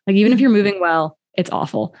bad. Like even if you're moving well, it's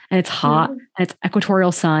awful. And it's hot and it's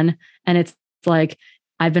equatorial sun. And it's like,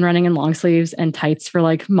 I've been running in long sleeves and tights for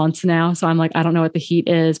like months now. So I'm like, I don't know what the heat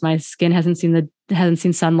is. My skin hasn't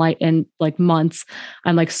seen sunlight in like months.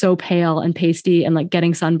 I'm like so pale and pasty and like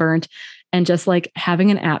getting sunburnt. And just like having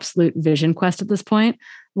an absolute vision quest at this point,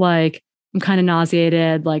 like I'm kind of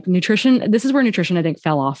nauseated, like nutrition. This is where nutrition, I think,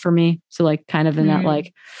 fell off for me. So like kind of in that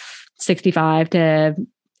like 65 to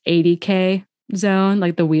 80K zone,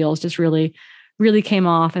 like the wheels just really, really came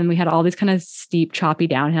off. And we had all these kind of steep, choppy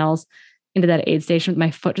downhills into that aid station with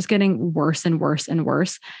my foot just getting worse and worse and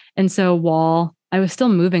worse. And so while I was still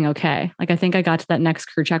moving okay, like I think I got to that next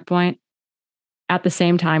crew checkpoint at the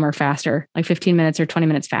same time or faster, like 15 minutes or 20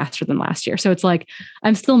 minutes faster than last year. So it's like,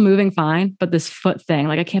 I'm still moving fine, but this foot thing,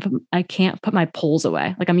 like I can't put my poles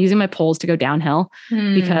away. Like I'm using my poles to go downhill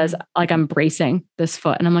because like I'm bracing this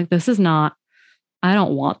foot and I'm like, I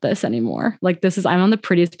don't want this anymore. Like I'm on the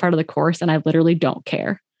prettiest part of the course and I literally don't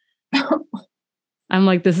care. I'm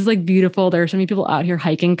like, this is like beautiful. There are so many people out here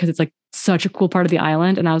hiking because it's like such a cool part of the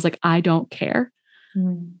island. And I was like, I don't care.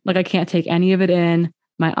 Like I can't take any of it in.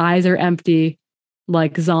 My eyes are empty.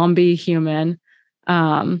 Like zombie human,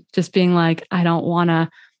 just being like, I don't want to,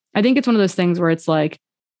 I think it's one of those things where it's like,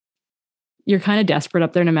 you're kind of desperate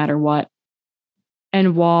up there no matter what.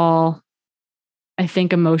 And while I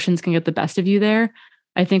think emotions can get the best of you there,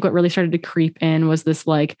 I think what really started to creep in was this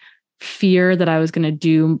like fear that I was going to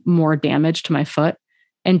do more damage to my foot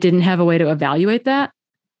and didn't have a way to evaluate that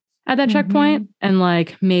at that checkpoint. And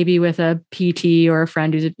like maybe with a PT or a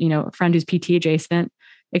friend who's PT adjacent,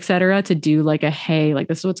 et cetera, to do like hey, like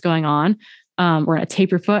this is what's going on. We're going to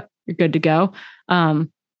tape your foot. You're good to go.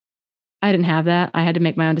 I didn't have that. I had to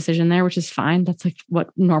make my own decision there, which is fine. That's like what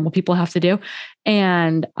normal people have to do.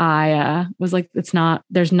 And I was like,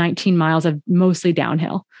 there's 19 miles of mostly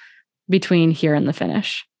downhill between here and the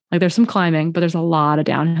finish. Like there's some climbing, but there's a lot of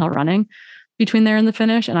downhill running between there and the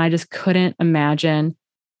finish. And I just couldn't imagine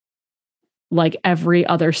like every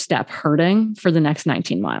other step hurting for the next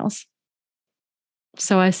 19 miles.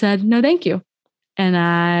 So I said, no, thank you. And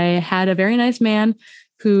I had a very nice man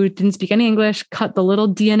who didn't speak any English cut the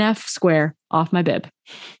little DNF square off my bib.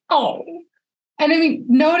 Oh, and I mean,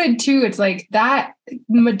 noted too, it's like that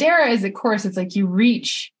Madeira is a course. It's like you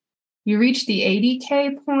reach you reach the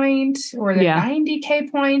 80K point or the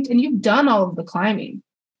 90K point, and you've done all of the climbing.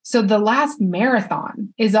 So the last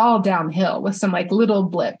marathon is all downhill with some like little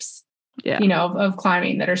blips, of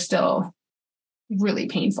climbing that are still really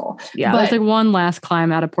painful. Yeah. But there's like one last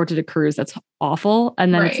climb out of Porta de Cruz that's awful.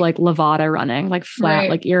 And then it's like Levada running, like flat,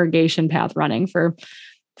 like irrigation path running for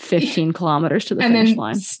 15 kilometers to the finish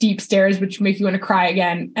line. Steep stairs, which make you want to cry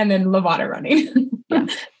again. And then Levada running.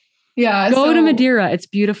 Yeah. Go to Madeira. It's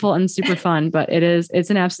beautiful and super fun, but it's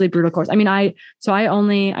an absolutely brutal course. I mean, I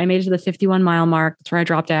made it to the 51-mile mark. That's where I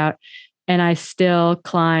dropped out, and I still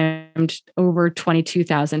climbed over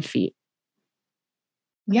 22,000 feet.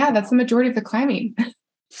 Yeah. That's the majority of the climbing.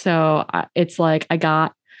 So it's like, I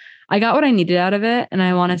got what I needed out of it. And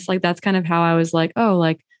I want to, like, that's kind of how I was like, oh,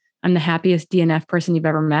 like I'm the happiest DNF person you've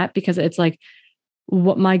ever met, because it's like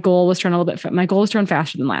what my goal was to run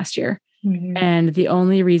faster than last year. Mm-hmm. And the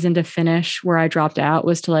only reason to finish where I dropped out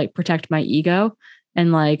was to like protect my ego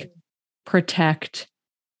and like protect,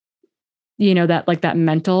 that like that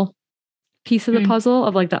mental piece of the puzzle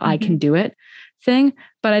of like the I can do it thing.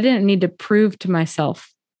 But I didn't need to prove to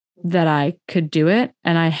myself that I could do it.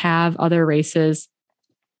 And I have other races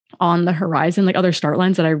on the horizon, like other start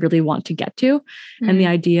lines that I really want to get to. Mm-hmm. And the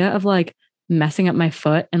idea of like messing up my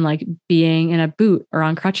foot and like being in a boot or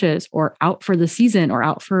on crutches or out for the season or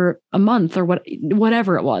out for a month or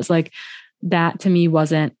whatever it was, like that to me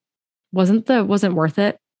wasn't worth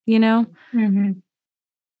it, Mm-hmm.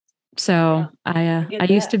 So I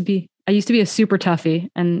used to be a super toughie,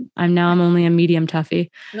 and I'm only a medium toughie.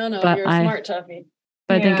 No, but you're a smart toughie.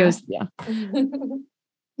 But I think it was, but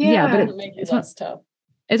it's less tough.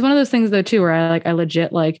 It's one of those things though too, where I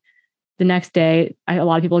legit like the next day, a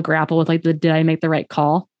lot of people grapple with like did I make the right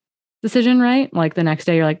call decision, right? Like the next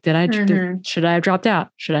day you're like, should I have dropped out?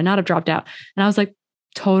 Should I not have dropped out? And I was like,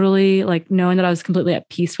 totally, like knowing that I was completely at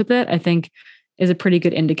peace with it, I think is a pretty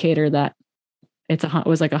good indicator that it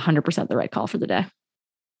was like 100% the right call for the day.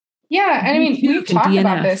 Yeah. And I mean, we've talked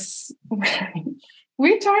about this.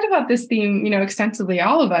 We've talked about this theme, extensively.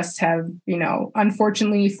 All of us have,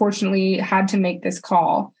 unfortunately, fortunately had to make this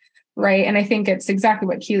call. Right. And I think it's exactly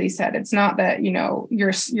what Keely said. It's not that,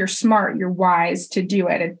 you're smart, you're wise to do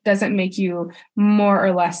it. It doesn't make you more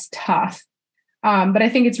or less tough. But I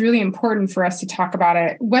think it's really important for us to talk about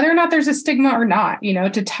it, whether or not there's a stigma or not,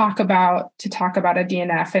 to talk about a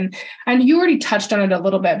DNF. And you already touched on it a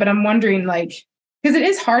little bit, but I'm wondering, like, because it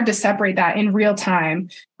is hard to separate that in real time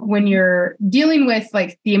when you're dealing with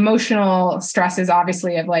like the emotional stresses,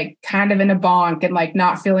 obviously, of like kind of in a bonk and like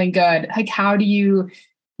not feeling good. Like,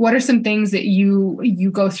 what are some things that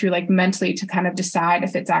you go through like mentally to kind of decide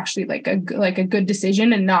if it's actually like a good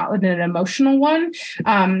decision and not an emotional one?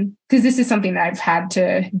 Because this is something that I've had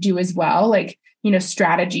to do as well. Like,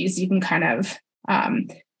 strategies you can kind of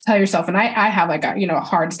tell yourself. And I have like a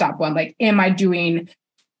hard stop one. Like,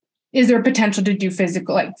 is there a potential to do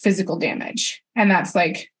physical damage? And that's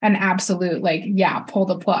like an absolute, like, pull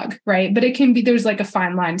the plug, right? But it can be, there's like a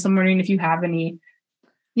fine line. So I'm wondering if you have any,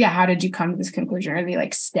 how did you come to this conclusion? Are any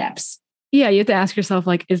like steps? Yeah, you have to ask yourself,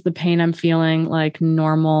 like, is the pain I'm feeling like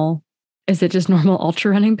normal? Is it just normal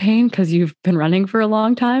ultra running pain because you've been running for a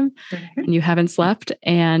long time and you haven't slept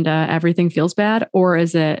and everything feels bad? Or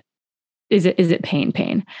is it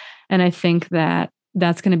pain? And I think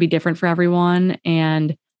that's going to be different for everyone.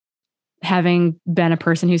 And having been a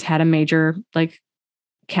person who's had a major, like,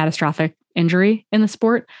 catastrophic injury in the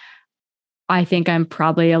sport, I think I'm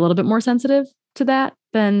probably a little bit more sensitive to that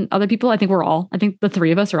than other people. I think the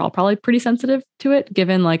three of us are all probably pretty sensitive to it,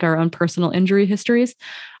 given like our own personal injury histories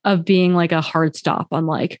of being like a hard stop on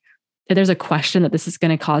like, if there's a question that this is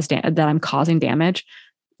going to cause that I'm causing damage,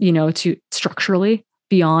 to structurally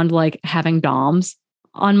beyond like having DOMS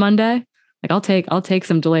on Monday. Like I'll take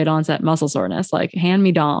some delayed onset muscle soreness, like hand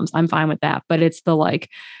me DOMS. I'm fine with that. But it's the like,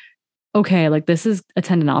 okay, like this is a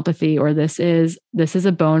tendinopathy, or this is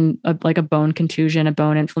a bone, like a bone contusion, a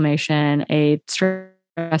bone inflammation, a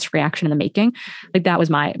stress reaction in the making. Like that was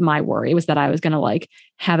my worry, was that I was going to like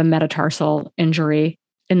have a metatarsal injury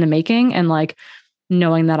in the making, and like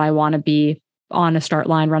knowing that I want to be on a start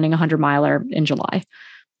line running 100-miler in July.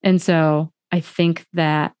 And so I think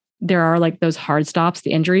that there are like those hard stops,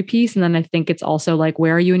 the injury piece. And then I think it's also like,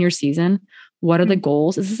 where are you in your season? What are the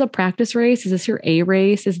goals? Is this a practice race? Is this your A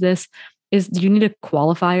race? Do you need a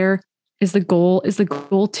qualifier? Is the goal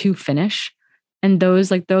to finish? And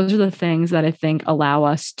those are the things that I think allow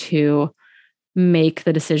us to make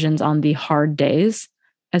the decisions on the hard days,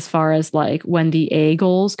 as far as like when the A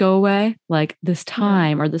goals go away, like this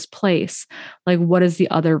time or this place, like what is the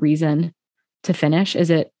other reason to finish?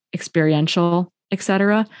 Is it experiential,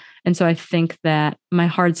 etc.? And so I think that my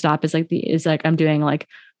hard stop is like I'm doing like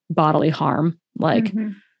bodily harm, like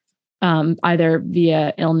either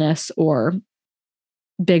via illness or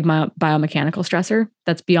big biomechanical stressor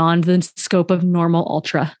that's beyond the scope of normal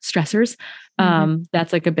ultra stressors.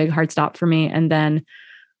 That's like a big hard stop for me. And then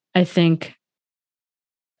I think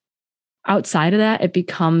outside of that, it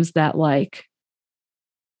becomes that like,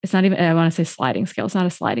 it's not even, I want to say sliding scale. It's not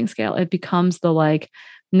a sliding scale. It becomes the like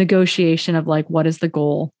negotiation of like, what is the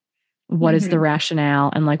goal? What is the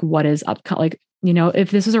rationale? And like, what is up? Like, you know,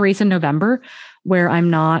 if this was a race in November where I'm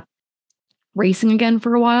not racing again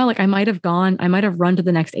for a while, like I might have run to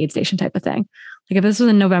the next aid station type of thing. Like if this was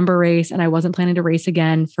a November race and I wasn't planning to race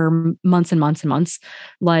again for months and months and months,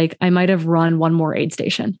 like I might have run one more aid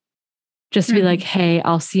station just to be like, hey,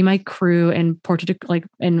 I'll see my crew in Porto de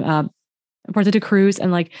Cruz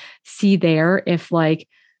and like see there if like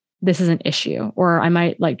this is an issue, or I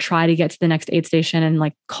might like try to get to the next aid station and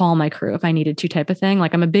like call my crew if I needed to type of thing.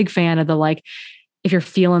 Like I'm a big fan of the, like, if you're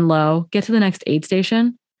feeling low, get to the next aid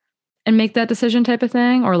station and make that decision type of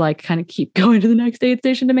thing, or like kind of keep going to the next aid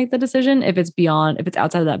station to make that decision. If it's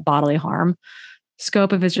outside of that bodily harm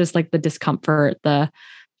scope, if it's just like the discomfort, the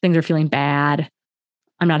things are feeling bad,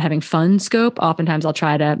 I'm not having fun scope, oftentimes I'll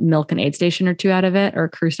try to milk an aid station or two out of it, or a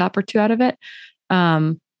crew stop or two out of it.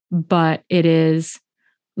 But it is,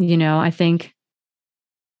 you know, I think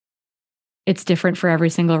it's different for every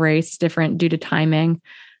single race. It's different due to timing.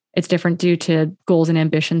 It's different due to goals and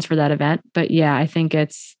ambitions for that event. But yeah, I think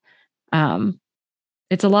it's a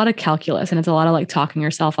lot of calculus, and it's a lot of like talking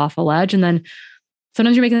yourself off a ledge. And then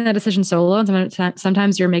sometimes you're making that decision solo, and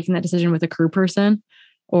sometimes you're making that decision with a crew person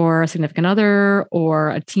or a significant other or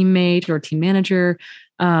a teammate or team manager.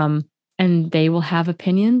 And they will have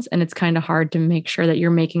opinions, and it's kind of hard to make sure that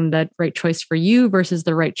you're making the right choice for you versus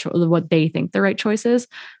the right what they think the right choice is.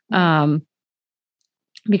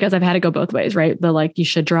 Because I've had to go both ways, right? The like, you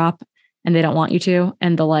should drop and they don't want you to.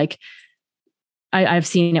 And the like, I've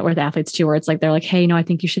seen it with athletes too, where it's like, they're like, hey, no, I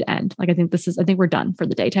think you should end. Like, I think we're done for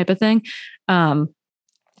the day type of thing. And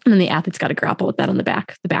then the athlete's got to grapple with that on the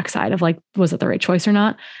backside of like, was it the right choice or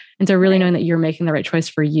not? And so really knowing that you're making the right choice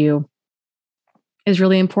for you is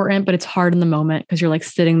really important, but it's hard in the moment because you're like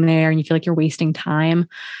sitting there and you feel like you're wasting time.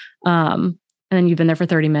 And then you've been there for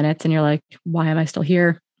 30 minutes and you're like, why am I still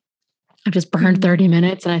here? I've just burned 30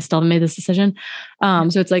 minutes and I still haven't made this decision.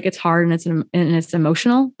 So it's like, it's hard and it's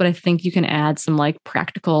emotional, but I think you can add some like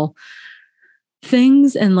practical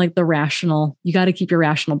things and like the rational, you got to keep your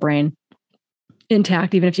rational brain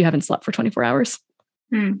intact, even if you haven't slept for 24 hours.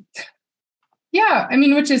 Yeah. I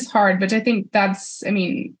mean, which is hard, but I think that's,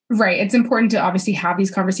 right. It's important to obviously have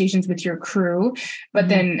these conversations with your crew, but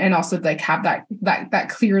then, and also like have that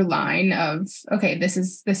clear line of, okay, this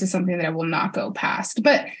is something that I will not go past.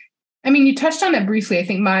 But I mean, you touched on it briefly. I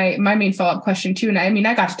think my main follow-up question too, and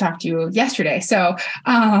I got to talk to you yesterday. So,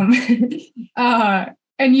 and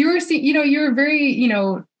you were, you were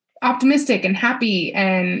very, optimistic and happy,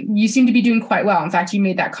 and you seem to be doing quite well. In fact, you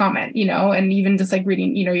made that comment, and even just like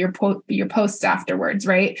reading, your posts afterwards,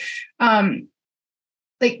 right?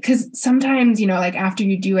 Like, cause sometimes, like after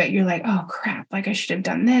you do it, you're like, oh crap, like I should have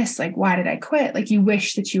done this. Like, why did I quit? Like you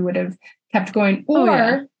wish that you would have kept going,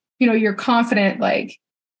 or, you're confident, like,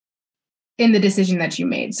 in the decision that you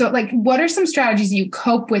made. So like, what are some strategies you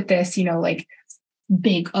cope with this, like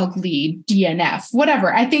big, ugly DNF,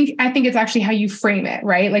 whatever. I think it's actually how you frame it,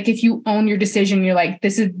 right? Like if you own your decision, you're like,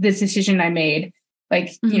 this is this decision I made, like,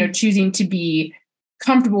 choosing to be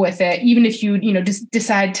comfortable with it, even if you, just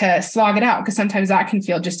decide to slog it out. Cause sometimes that can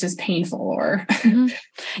feel just as painful or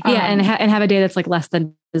and have a day that's like less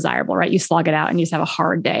than desirable, right? You slog it out and you just have a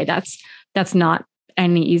hard day. That's not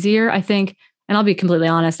any easier, I think. And I'll be completely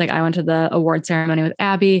honest, like I went to the award ceremony with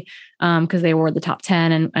Abby because they award the top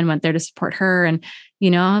 10 and went there to support her. And,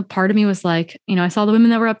 part of me was like, I saw the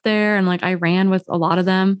women that were up there and like I ran with a lot of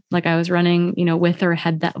them. Like I was running, with or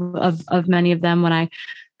ahead of many of them when I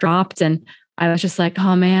dropped. And I was just like,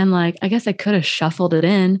 oh man, like I guess I could have shuffled it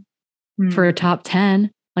in for a top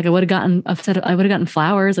 10. Like I would have gotten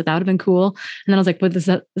flowers. Like that would have been cool. And then I was like, is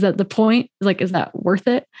that the point? Like, is that worth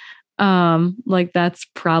it? Like that's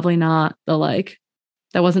probably not that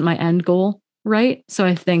wasn't my end goal. Right. So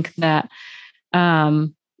I think that,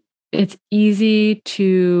 it's easy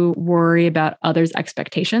to worry about others'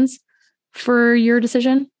 expectations for your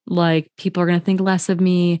decision. Like people are going to think less of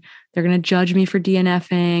me. They're going to judge me for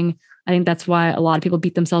DNFing. I think that's why a lot of people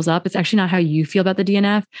beat themselves up. It's actually not how you feel about the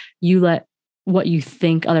DNF. You let what you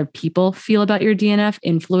think other people feel about your DNF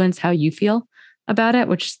influence how you feel about it,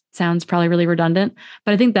 which sounds probably really redundant,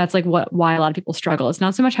 but I think that's like why a lot of people struggle. It's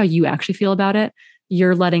not so much how you actually feel about it.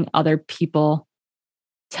 You're letting other people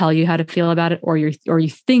tell you how to feel about it, or you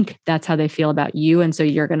think that's how they feel about you. And so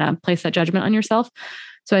you're going to place that judgment on yourself.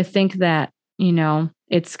 So I think that,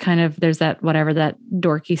 it's kind of, there's that, whatever that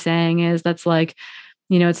dorky saying is, that's like,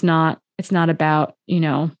 it's not about,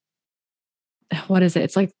 what is it?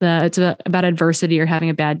 It's like it's about adversity or having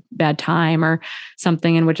a bad time or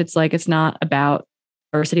something, in which it's like, it's not about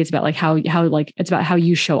adversity. It's about like how like, it's about how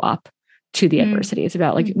you show up to the adversity. It's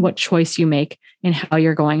about like what choice you make and how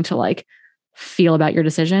you're going to like feel about your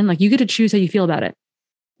decision. Like you get to choose how you feel about it.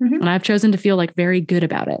 And I've chosen to feel like very good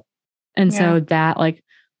about it. And so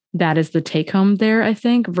that is the take home there, I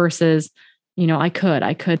think, versus, I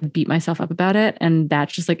could beat myself up about it. And that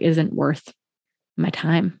just like isn't worth my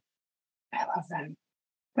time. I love that.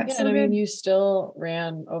 That's so good. You still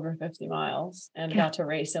ran over 50 miles and got to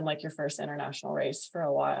race in like your first international race for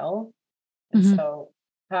a while. And so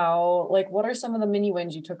what are some of the mini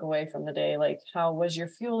wins you took away from the day? Like, how was your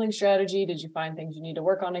fueling strategy? Did you find things you need to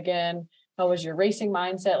work on again? How was your racing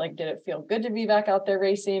mindset? Like, did it feel good to be back out there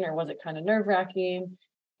racing, or was it kind of nerve-wracking?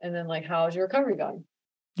 And then like, how's your recovery going?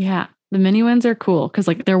 Yeah, the mini wins are cool. Cause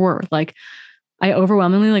like I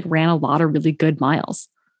overwhelmingly like ran a lot of really good miles,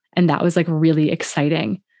 and that was like really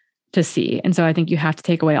exciting to see. And so I think you have to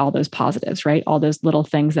take away all those positives, right? All those little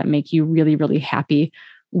things that make you really, really happy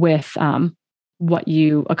with, what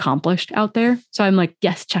you accomplished out there. So I'm like,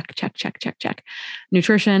 yes, check.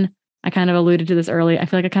 Nutrition. I kind of alluded to this early. I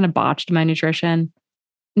feel like I kind of botched my nutrition.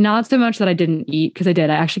 Not so much that I didn't eat, because I did.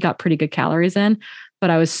 I actually got pretty good calories in, but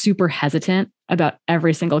I was super hesitant about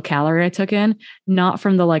every single calorie I took in, not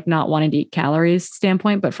from the like not wanting to eat calories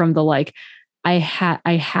standpoint, but from the like, I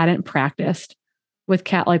hadn't practiced with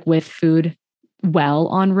with food well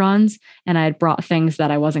on runs. And I had brought things that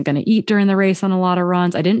I wasn't going to eat during the race on a lot of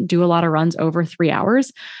runs. I didn't do a lot of runs over 3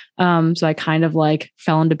 hours. So I kind of like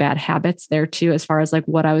fell into bad habits there too, as far as like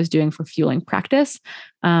what I was doing for fueling practice.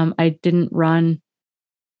 I didn't run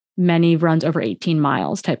many runs over 18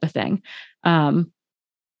 miles type of thing. And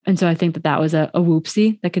so I think that was a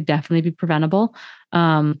whoopsie that could definitely be preventable.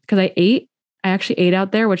 Cause I actually ate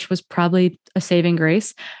out there, which was probably a saving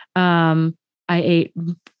grace. I ate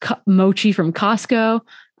mochi from Costco.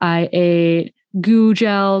 I ate goo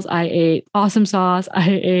gels. I ate awesome sauce.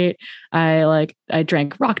 I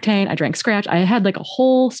drank Roctane. I drank Scratch. I had like a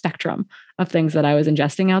whole spectrum of things that I was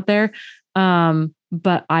ingesting out there.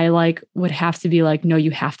 But I like would have to be like, no,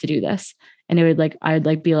 you have to do this. And it would like, I'd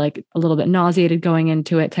like be like a little bit nauseated going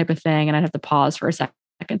into it type of thing. And I'd have to pause for a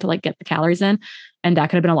second to like get the calories in. And that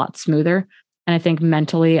could have been a lot smoother. And I think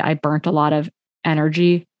mentally I burnt a lot of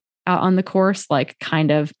energy out on the course, like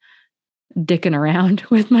kind of dicking around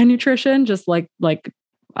with my nutrition, just like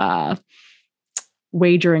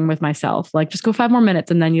wagering with myself, like just go 5 more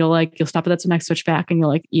minutes and then you'll stop at that next switchback and you'll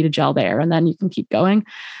like eat a gel there and then you can keep going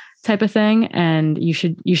type of thing. And you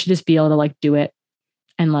should just be able to like do it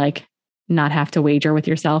and like not have to wager with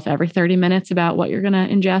yourself every 30 minutes about what you're going to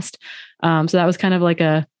ingest. So that was kind of like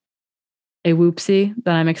a whoopsie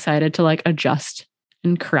that I'm excited to like adjust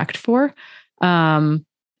and correct for.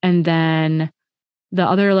 And then the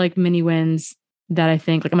other like mini wins that I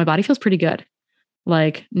think like my body feels pretty good.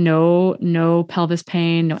 Like no pelvis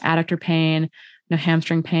pain, no adductor pain, no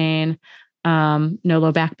hamstring pain, no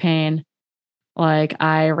low back pain. Like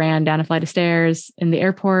I ran down a flight of stairs in the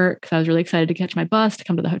airport because I was really excited to catch my bus to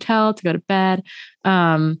come to the hotel to go to bed.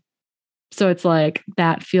 So it's like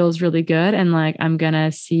that feels really good. And like I'm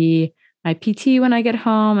gonna see my PT when I get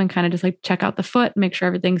home and kind of just like check out the foot, make sure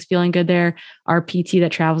everything's feeling good there. Our PT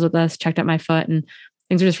that travels with us checked out my foot and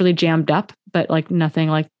things are just really jammed up, but like nothing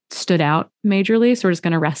like stood out majorly. So we're just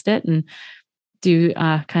going to rest it and do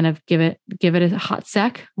kind of give it a hot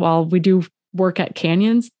sec while we do work at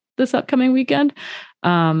Canyons this upcoming weekend.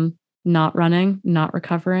 Not running, not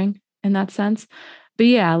recovering in that sense. But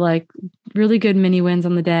yeah, like really good mini wins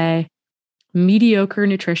on the day. Mediocre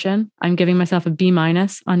nutrition. I'm giving myself a B- on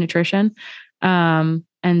nutrition. And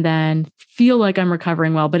then feel like I'm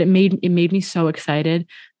recovering well, but it made me so excited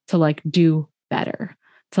to like do better,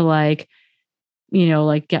 to like,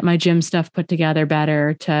 like get my gym stuff put together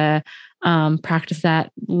better, to practice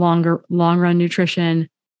that long run nutrition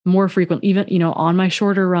more frequent, even, on my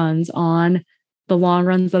shorter runs, on the long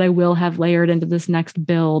runs that I will have layered into this next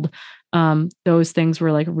build. Those things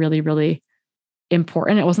were like really, really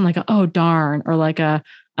important. It wasn't like oh darn, or like I'm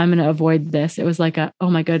going to avoid this. It was like oh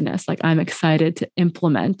my goodness, like I'm excited to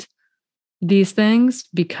implement these things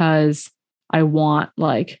because I don't want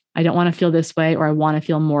to feel this way, or I want to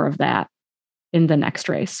feel more of that in the next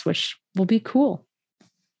race, which will be cool.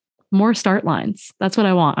 More start lines. That's what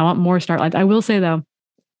I want. I want more start lines. I will say though,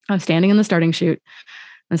 I was standing in the starting chute.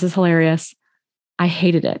 This is hilarious. I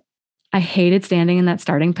hated it. I hated standing in that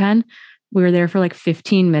starting pen. We were there for like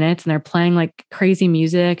 15 minutes and they're playing like crazy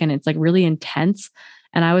music and it's like really intense.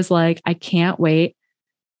 And I was like, I can't wait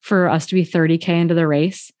for us to be 30K into the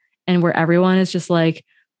race and where everyone is just like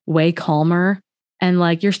way calmer and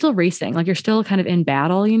like you're still racing, like you're still kind of in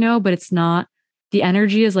battle, you know, but it's not, the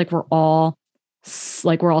energy is like we're all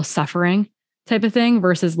suffering type of thing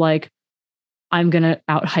versus like I'm going to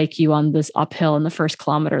out hike you on this uphill in the first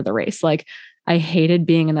kilometer of the race. Like I hated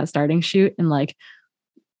being in that starting chute and like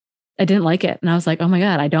I didn't like it. And I was like, oh my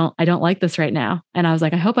God, I don't like this right now. And I was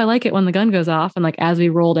like, I hope I like it when the gun goes off. And like, as we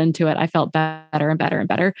rolled into it, I felt better and better and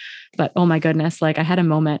better. But oh my goodness, like I had a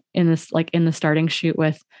moment in this, like in the starting chute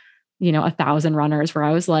with, 1,000 runners where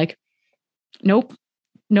I was like, nope,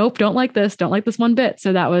 don't like this one bit.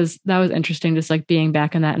 So that was interesting, just like being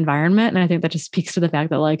back in that environment. And I think that just speaks to the fact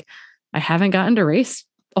that like, I haven't gotten to race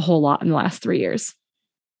a whole lot in the last 3 years.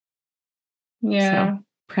 Yeah. So,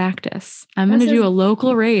 practice. I'm going to do a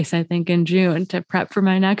local race, I think, in June to prep for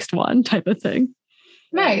my next one type of thing.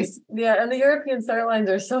 Nice. Yeah. And the European start lines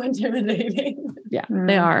are so intimidating. Yeah,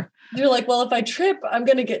 they are. You're like, well, if I trip, I'm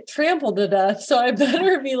going to get trampled to death. So I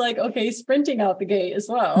better be like, okay, sprinting out the gate as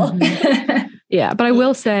well. Mm-hmm. Yeah. But I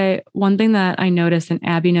will say one thing that I noticed, and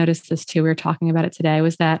Abby noticed this too, we were talking about it today,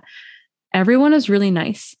 was that everyone is really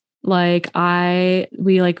nice. Like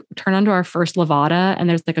we like turn onto our first Levada and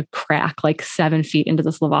there's like a crack like 7 feet into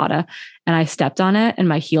this Levada and I stepped on it and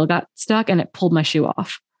my heel got stuck and it pulled my shoe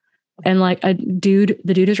off. And like the dude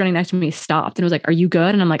who's running next to me stopped and was like, are you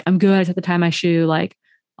good? And I'm like, I'm good. I just have to tie my shoe. Like,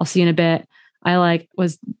 I'll see you in a bit. I like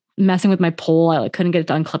was messing with my pole. I like couldn't get it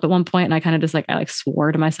to unclip at one point. And I kind of just like, I like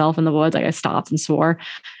swore to myself in the woods. Like I stopped and swore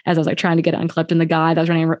as I was like trying to get it unclipped. And the guy that was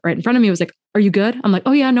running right in front of me was like, are you good? I'm like,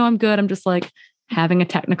 oh yeah, no, I'm good. I'm just like having a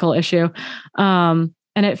technical issue. And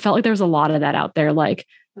it felt like there was a lot of that out there. Like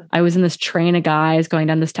I was in this train of guys going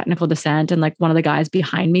down this technical descent and like one of the guys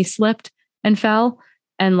behind me slipped and fell.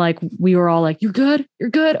 And like, we were all like, you're good.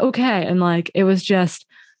 Okay. And like, it was just,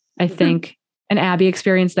 I think, and Abby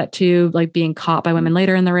experienced that too, like being caught by women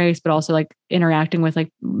later in the race, but also like interacting with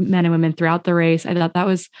like men and women throughout the race. I thought that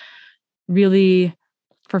was really,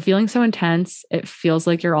 for feeling so intense, it feels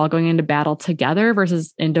like you're all going into battle together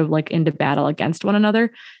versus into battle against one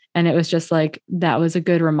another. And it was just like, that was a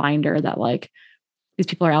good reminder that like these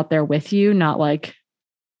people are out there with you, not like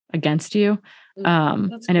against you.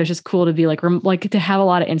 And it was just cool to be like to have a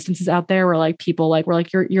lot of instances out there where like people like, we're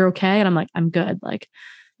like, you're okay. And I'm like, I'm good. Like,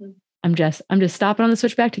 I'm just stopping on the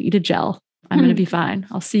switchback to eat a gel. I'm going to be fine.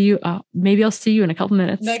 I'll see you. Maybe I'll see you in a couple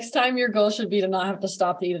minutes. Next time your goal should be to not have to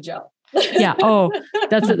stop to eat a gel. Yeah. Oh,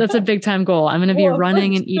 that's a big time goal. I'm going to be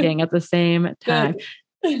running and eating at the same time.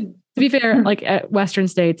 To be fair, like at Western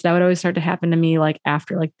states, that would always start to happen to me like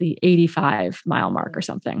after like the 85 mile mark or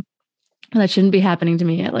something. That shouldn't be happening to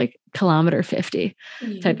me at like kilometer 50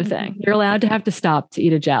 type of thing. You're allowed to have to stop to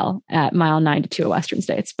eat a gel at mile 92 of Western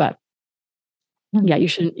states, but yeah, you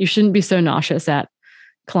shouldn't be so nauseous at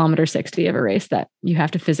kilometer 60 of a race that you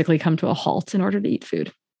have to physically come to a halt in order to eat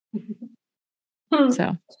food.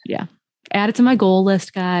 So yeah, add it to my goal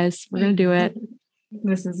list, guys. We're going to do it.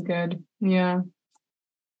 This is good. Yeah.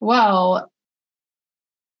 Well,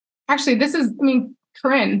 actually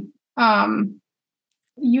Corrine,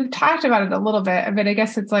 you talked about it a little bit, but I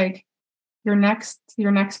guess it's like your next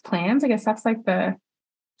plans. I guess that's like that's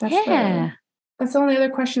the only other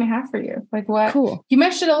question I have for you. Like what? Cool. You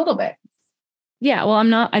mentioned it a little bit. Yeah.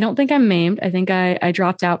 Well, I don't think I'm maimed. I think I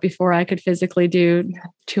dropped out before I could physically do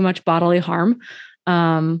too much bodily harm.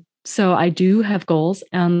 So I do have goals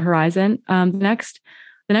on the horizon. The next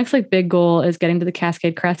like big goal is getting to the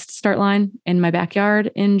Cascade Crest start line in my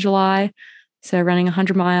backyard in July. So running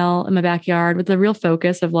 100-mile in my backyard with the real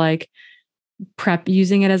focus of like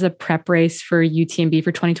using it as a prep race for UTMB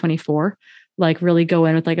for 2024, like really go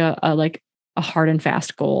in with like a hard and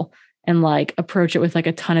fast goal and like approach it with like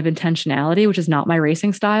a ton of intentionality, which is not my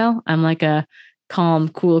racing style. I'm like a calm,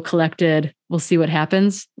 cool, collected, we'll see what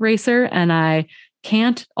happens racer. And I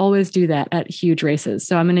can't always do that at huge races.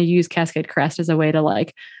 So I'm going to use Cascade Crest as a way to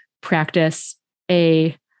like practice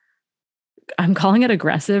I'm calling it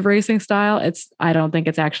aggressive racing style. I don't think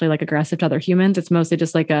it's actually like aggressive to other humans. It's mostly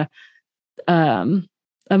just like a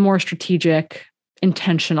more strategic,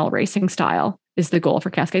 intentional racing style is the goal for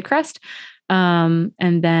Cascade Crest. And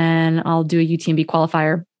then I'll do a UTMB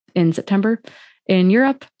qualifier in September in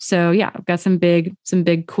Europe. So yeah, I've got some big,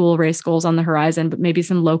 cool race goals on the horizon, but maybe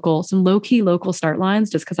some low-key local start lines,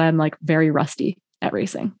 just because I'm like very rusty at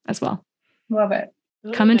racing as well. Love it.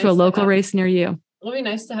 Come into a local race near you. It'll be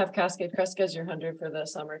nice to have Cascade Crest as your 100 for the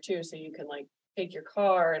summer too. So you can like take your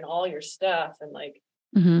car and all your stuff and like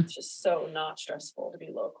It's just so not stressful to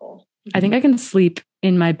be local. I think I can sleep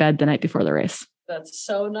in my bed the night before the race. That's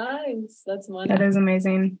so nice. That's wonderful. That is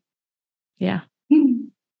amazing. Yeah.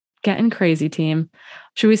 Getting crazy, team.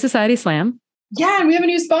 Should we Society Slam? Yeah, and we have a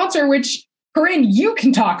new sponsor, which Corrine, you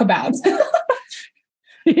can talk about.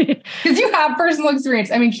 Because you have personal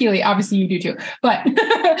experience. I mean, Keely, obviously you do too. But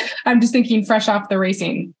I'm just thinking fresh off the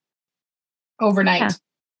racing overnight.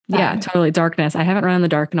 Yeah, totally. Darkness. I haven't run in the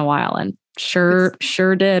dark in a while, and sure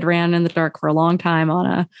did ran in the dark for a long time on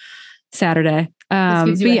a Saturday. This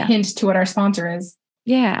gives you a hint to what our sponsor is.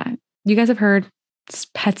 Yeah. You guys have heard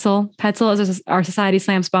Petzl. Petzl is our Society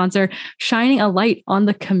Slam sponsor, shining a light on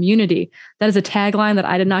the community. That is a tagline that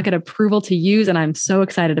I did not get approval to use, and I'm so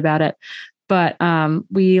excited about it. But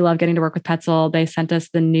we love getting to work with Petzl. They sent us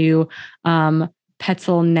the new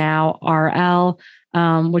Petzl Now RL,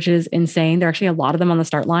 which is insane. There are actually a lot of them on the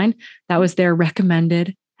start line. That was their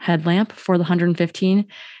recommended headlamp for the 115K.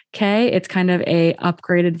 It's kind of a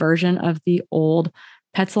upgraded version of the old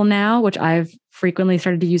Petzl Now, which I've frequently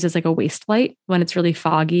started to use as like a waist light when it's really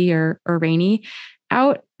foggy or rainy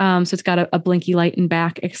out. So it's got a blinky light in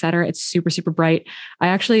back, et cetera. It's super, super bright.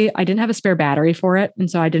 I didn't have a spare battery for it. And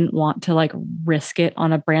so I didn't want to like risk it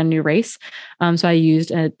on a brand new race. So I used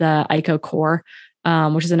the ICO Core,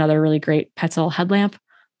 which is another really great Petzl headlamp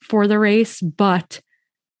for the race. But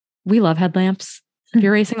we love headlamps. If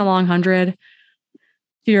you're racing a long 100, if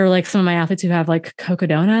you're like some of my athletes who have like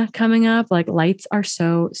Cocodona coming up, like lights are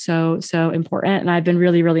so, so, so important. And I've been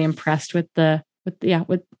really, really impressed with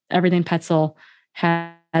everything Petzl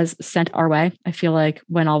has sent our way. I feel like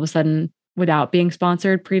when all of a sudden, without being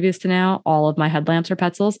sponsored previous to now, all of my headlamps are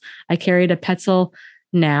Petzls. I carried a Petzl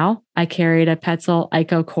Now, I carried a Petzl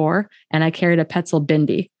ICO Core, and I carried a Petzl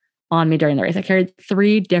Bindi on me during the race. I carried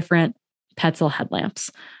 3 different Petzl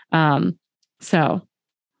headlamps. So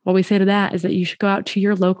what we say to that is that you should go out to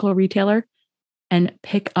your local retailer and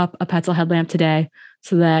pick up a Petzl headlamp today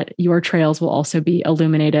so that your trails will also be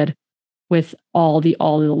illuminated with all the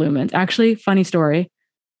lumens. Actually, funny story.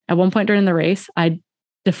 At one point during the race, I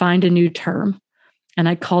defined a new term and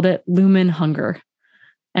I called it lumen hunger.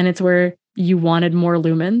 And it's where you wanted more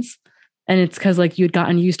lumens. And it's because like you'd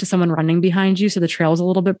gotten used to someone running behind you. So the trail was a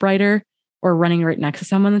little bit brighter, or running right next to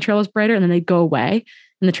someone, the trail was brighter, and then they'd go away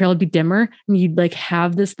and the trail would be dimmer. And you'd like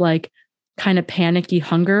have this like kind of panicky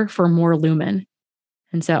hunger for more lumen.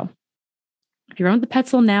 And so if you run with the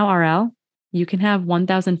Petzl Now RL, you can have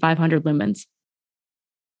 1,500 lumens.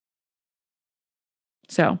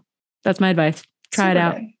 So that's my advice. Try it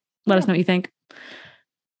out. Let us know what you think.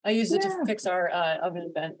 I used it to fix our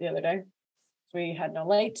oven vent the other day. We had no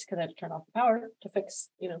light because I had to turn off the power to fix,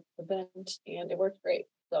 the vent, and it worked great.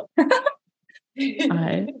 So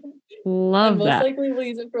I love most that. Likely we'll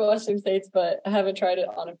use it for Western States, but I haven't tried it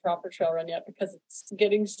on a proper trail run yet because it's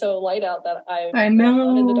getting so light out that I know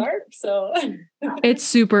run in the dark. So it's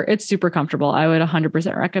super comfortable. I would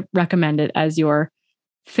 100% recommend it as your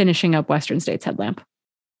finishing up Western States headlamp.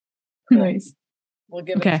 Nice. We'll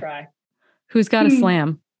give it a try. Who's got a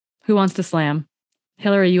slam? Who wants to slam?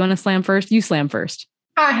 Hillary, you want to slam first? You slam first.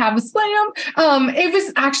 I have a slam.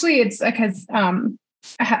 It's because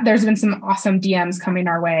there's been some awesome DMs coming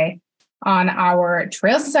our way on our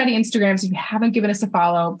Trail Society Instagram. So if you haven't given us a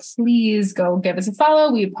follow, please go give us a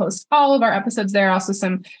follow. We post all of our episodes there. Also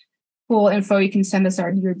some cool info. You can send us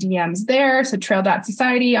your DMs there. So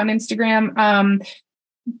trail.society on Instagram.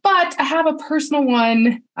 But I have a personal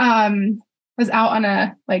one. Was out on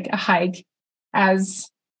a hike, as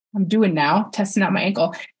I'm doing now, testing out my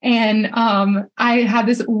ankle. And I had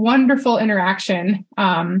this wonderful interaction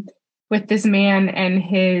with this man and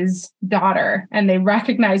his daughter, and they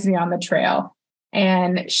recognized me on the trail.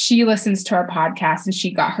 And she listens to our podcast, and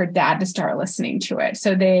she got her dad to start listening to it.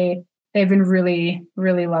 So they've been really,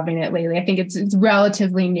 really loving it lately. I think it's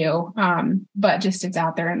relatively new, but just it's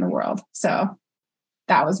out there in the world. So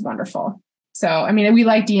that was wonderful. So, I mean, we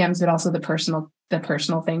like DMs, but also the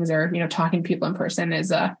personal things, or, talking to people in person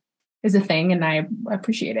is a thing. And I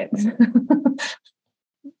appreciate it.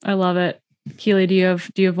 I love it. Keely, do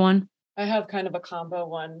you have one? I have kind of a combo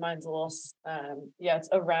one. Mine's a little, it's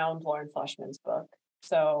around Lauren Fleshman's book.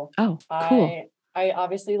 So cool. I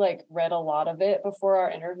obviously read a lot of it before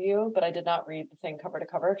our interview, but I did not read the thing cover to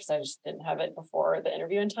cover because I just didn't have it before the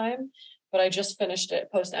interview in time. But I just finished it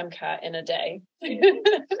post MCAT in a day.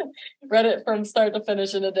 Read it from start to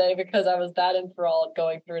finish in a day because I was that enthralled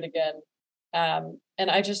going through it again. And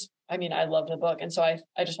I loved the book. And so I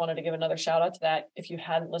just wanted to give another shout out to that. If you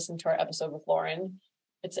hadn't listened to our episode with Lauren,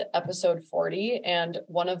 it's episode 40. And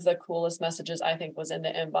one of the coolest messages I think was in the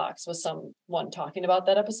inbox was someone talking about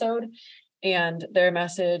that episode. And their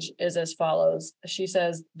message is as follows. She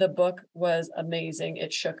says, the book was amazing.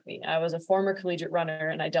 It shook me. I was a former collegiate runner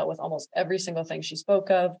and I dealt with almost every single thing she spoke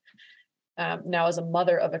of. Now, as a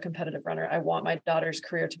mother of a competitive runner, I want my daughter's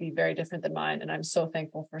career to be very different than mine. And I'm so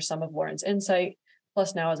thankful for some of Lauren's insight.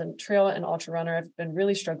 Plus, now as a trail and ultra runner, I've been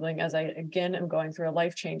really struggling as I again am going through a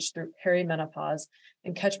life change through perimenopause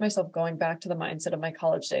and catch myself going back to the mindset of my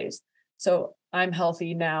college days. So I'm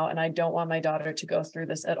healthy now, and I don't want my daughter to go through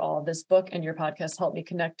this at all. This book and your podcast helped me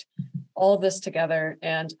connect all of this together.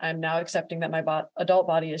 And I'm now accepting that my adult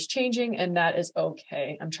body is changing, and that is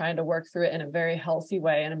okay. I'm trying to work through it in a very healthy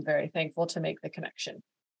way, and I'm very thankful to make the connection.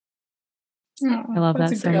 Oh, I love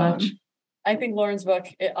that so much. I think Lauren's book,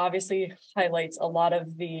 it obviously highlights a lot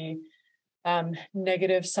of the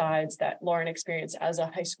negative sides that Lauren experienced as a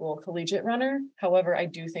high school collegiate runner. However, I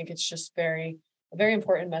do think it's just a very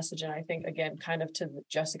important message. And I think, again, kind of to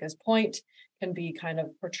Jessica's point, can be kind of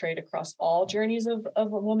portrayed across all journeys of a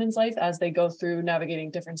woman's life as they go through navigating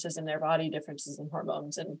differences in their body, differences in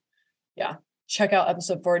hormones. And yeah, check out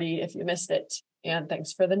episode 40 if you missed it. And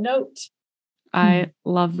thanks for the note. I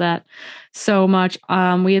love that so much.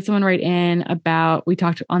 We had someone write in about, we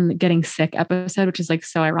talked on the getting sick episode, which is like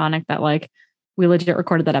so ironic that like we legit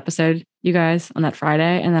recorded that episode, you guys, on that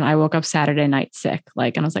Friday. And then I woke up Saturday night sick.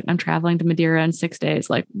 Like, and I was like, I'm traveling to Madeira in 6 days.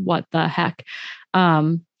 Like, what the heck?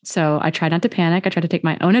 So I tried not to panic. I tried to take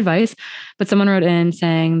my own advice, but someone wrote in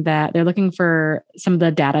saying that they're looking for some of the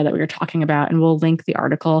data that we were talking about, and we'll link the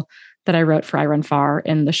article that I wrote for I Run Far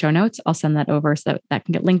in the show notes. I'll send that over so that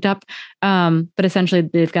can get linked up. But essentially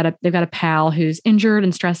they've got a pal who's injured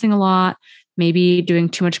and stressing a lot, maybe doing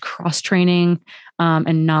too much cross training,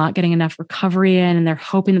 and not getting enough recovery in. And they're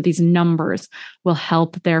hoping that these numbers will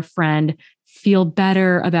help their friend feel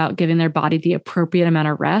better about giving their body the appropriate amount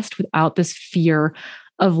of rest without this fear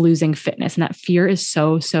of losing fitness. And that fear is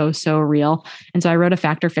so, so, so real. And so I wrote a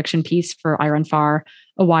fact or fiction piece for I Run Far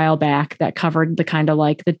a while back that covered the kind of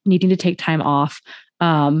like the needing to take time off.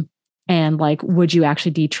 And like, would you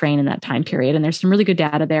actually detrain in that time period? And there's some really good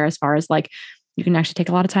data there as far as like, you can actually take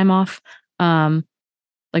a lot of time off,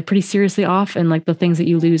 like pretty seriously off. And like the things that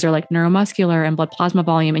you lose are like neuromuscular and blood plasma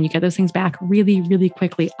volume. And you get those things back really, really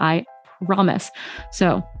quickly. I promise.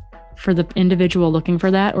 So for the individual looking for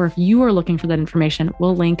that, or if you are looking for that information,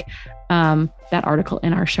 we'll link that article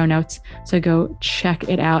in our show notes. So go check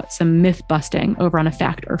it out. Some myth busting over on a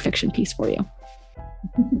fact or fiction piece for you.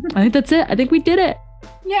 I think that's it. I think we did it.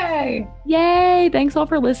 Yay. Yay. Thanks all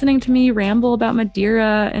for listening to me ramble about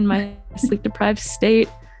Madeira and my sleep deprived state.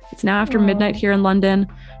 It's now after midnight here in London,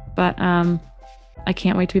 but I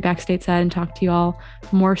can't wait to be back stateside and talk to you all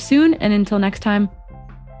more soon. And until next time,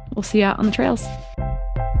 we'll see you out on the trails.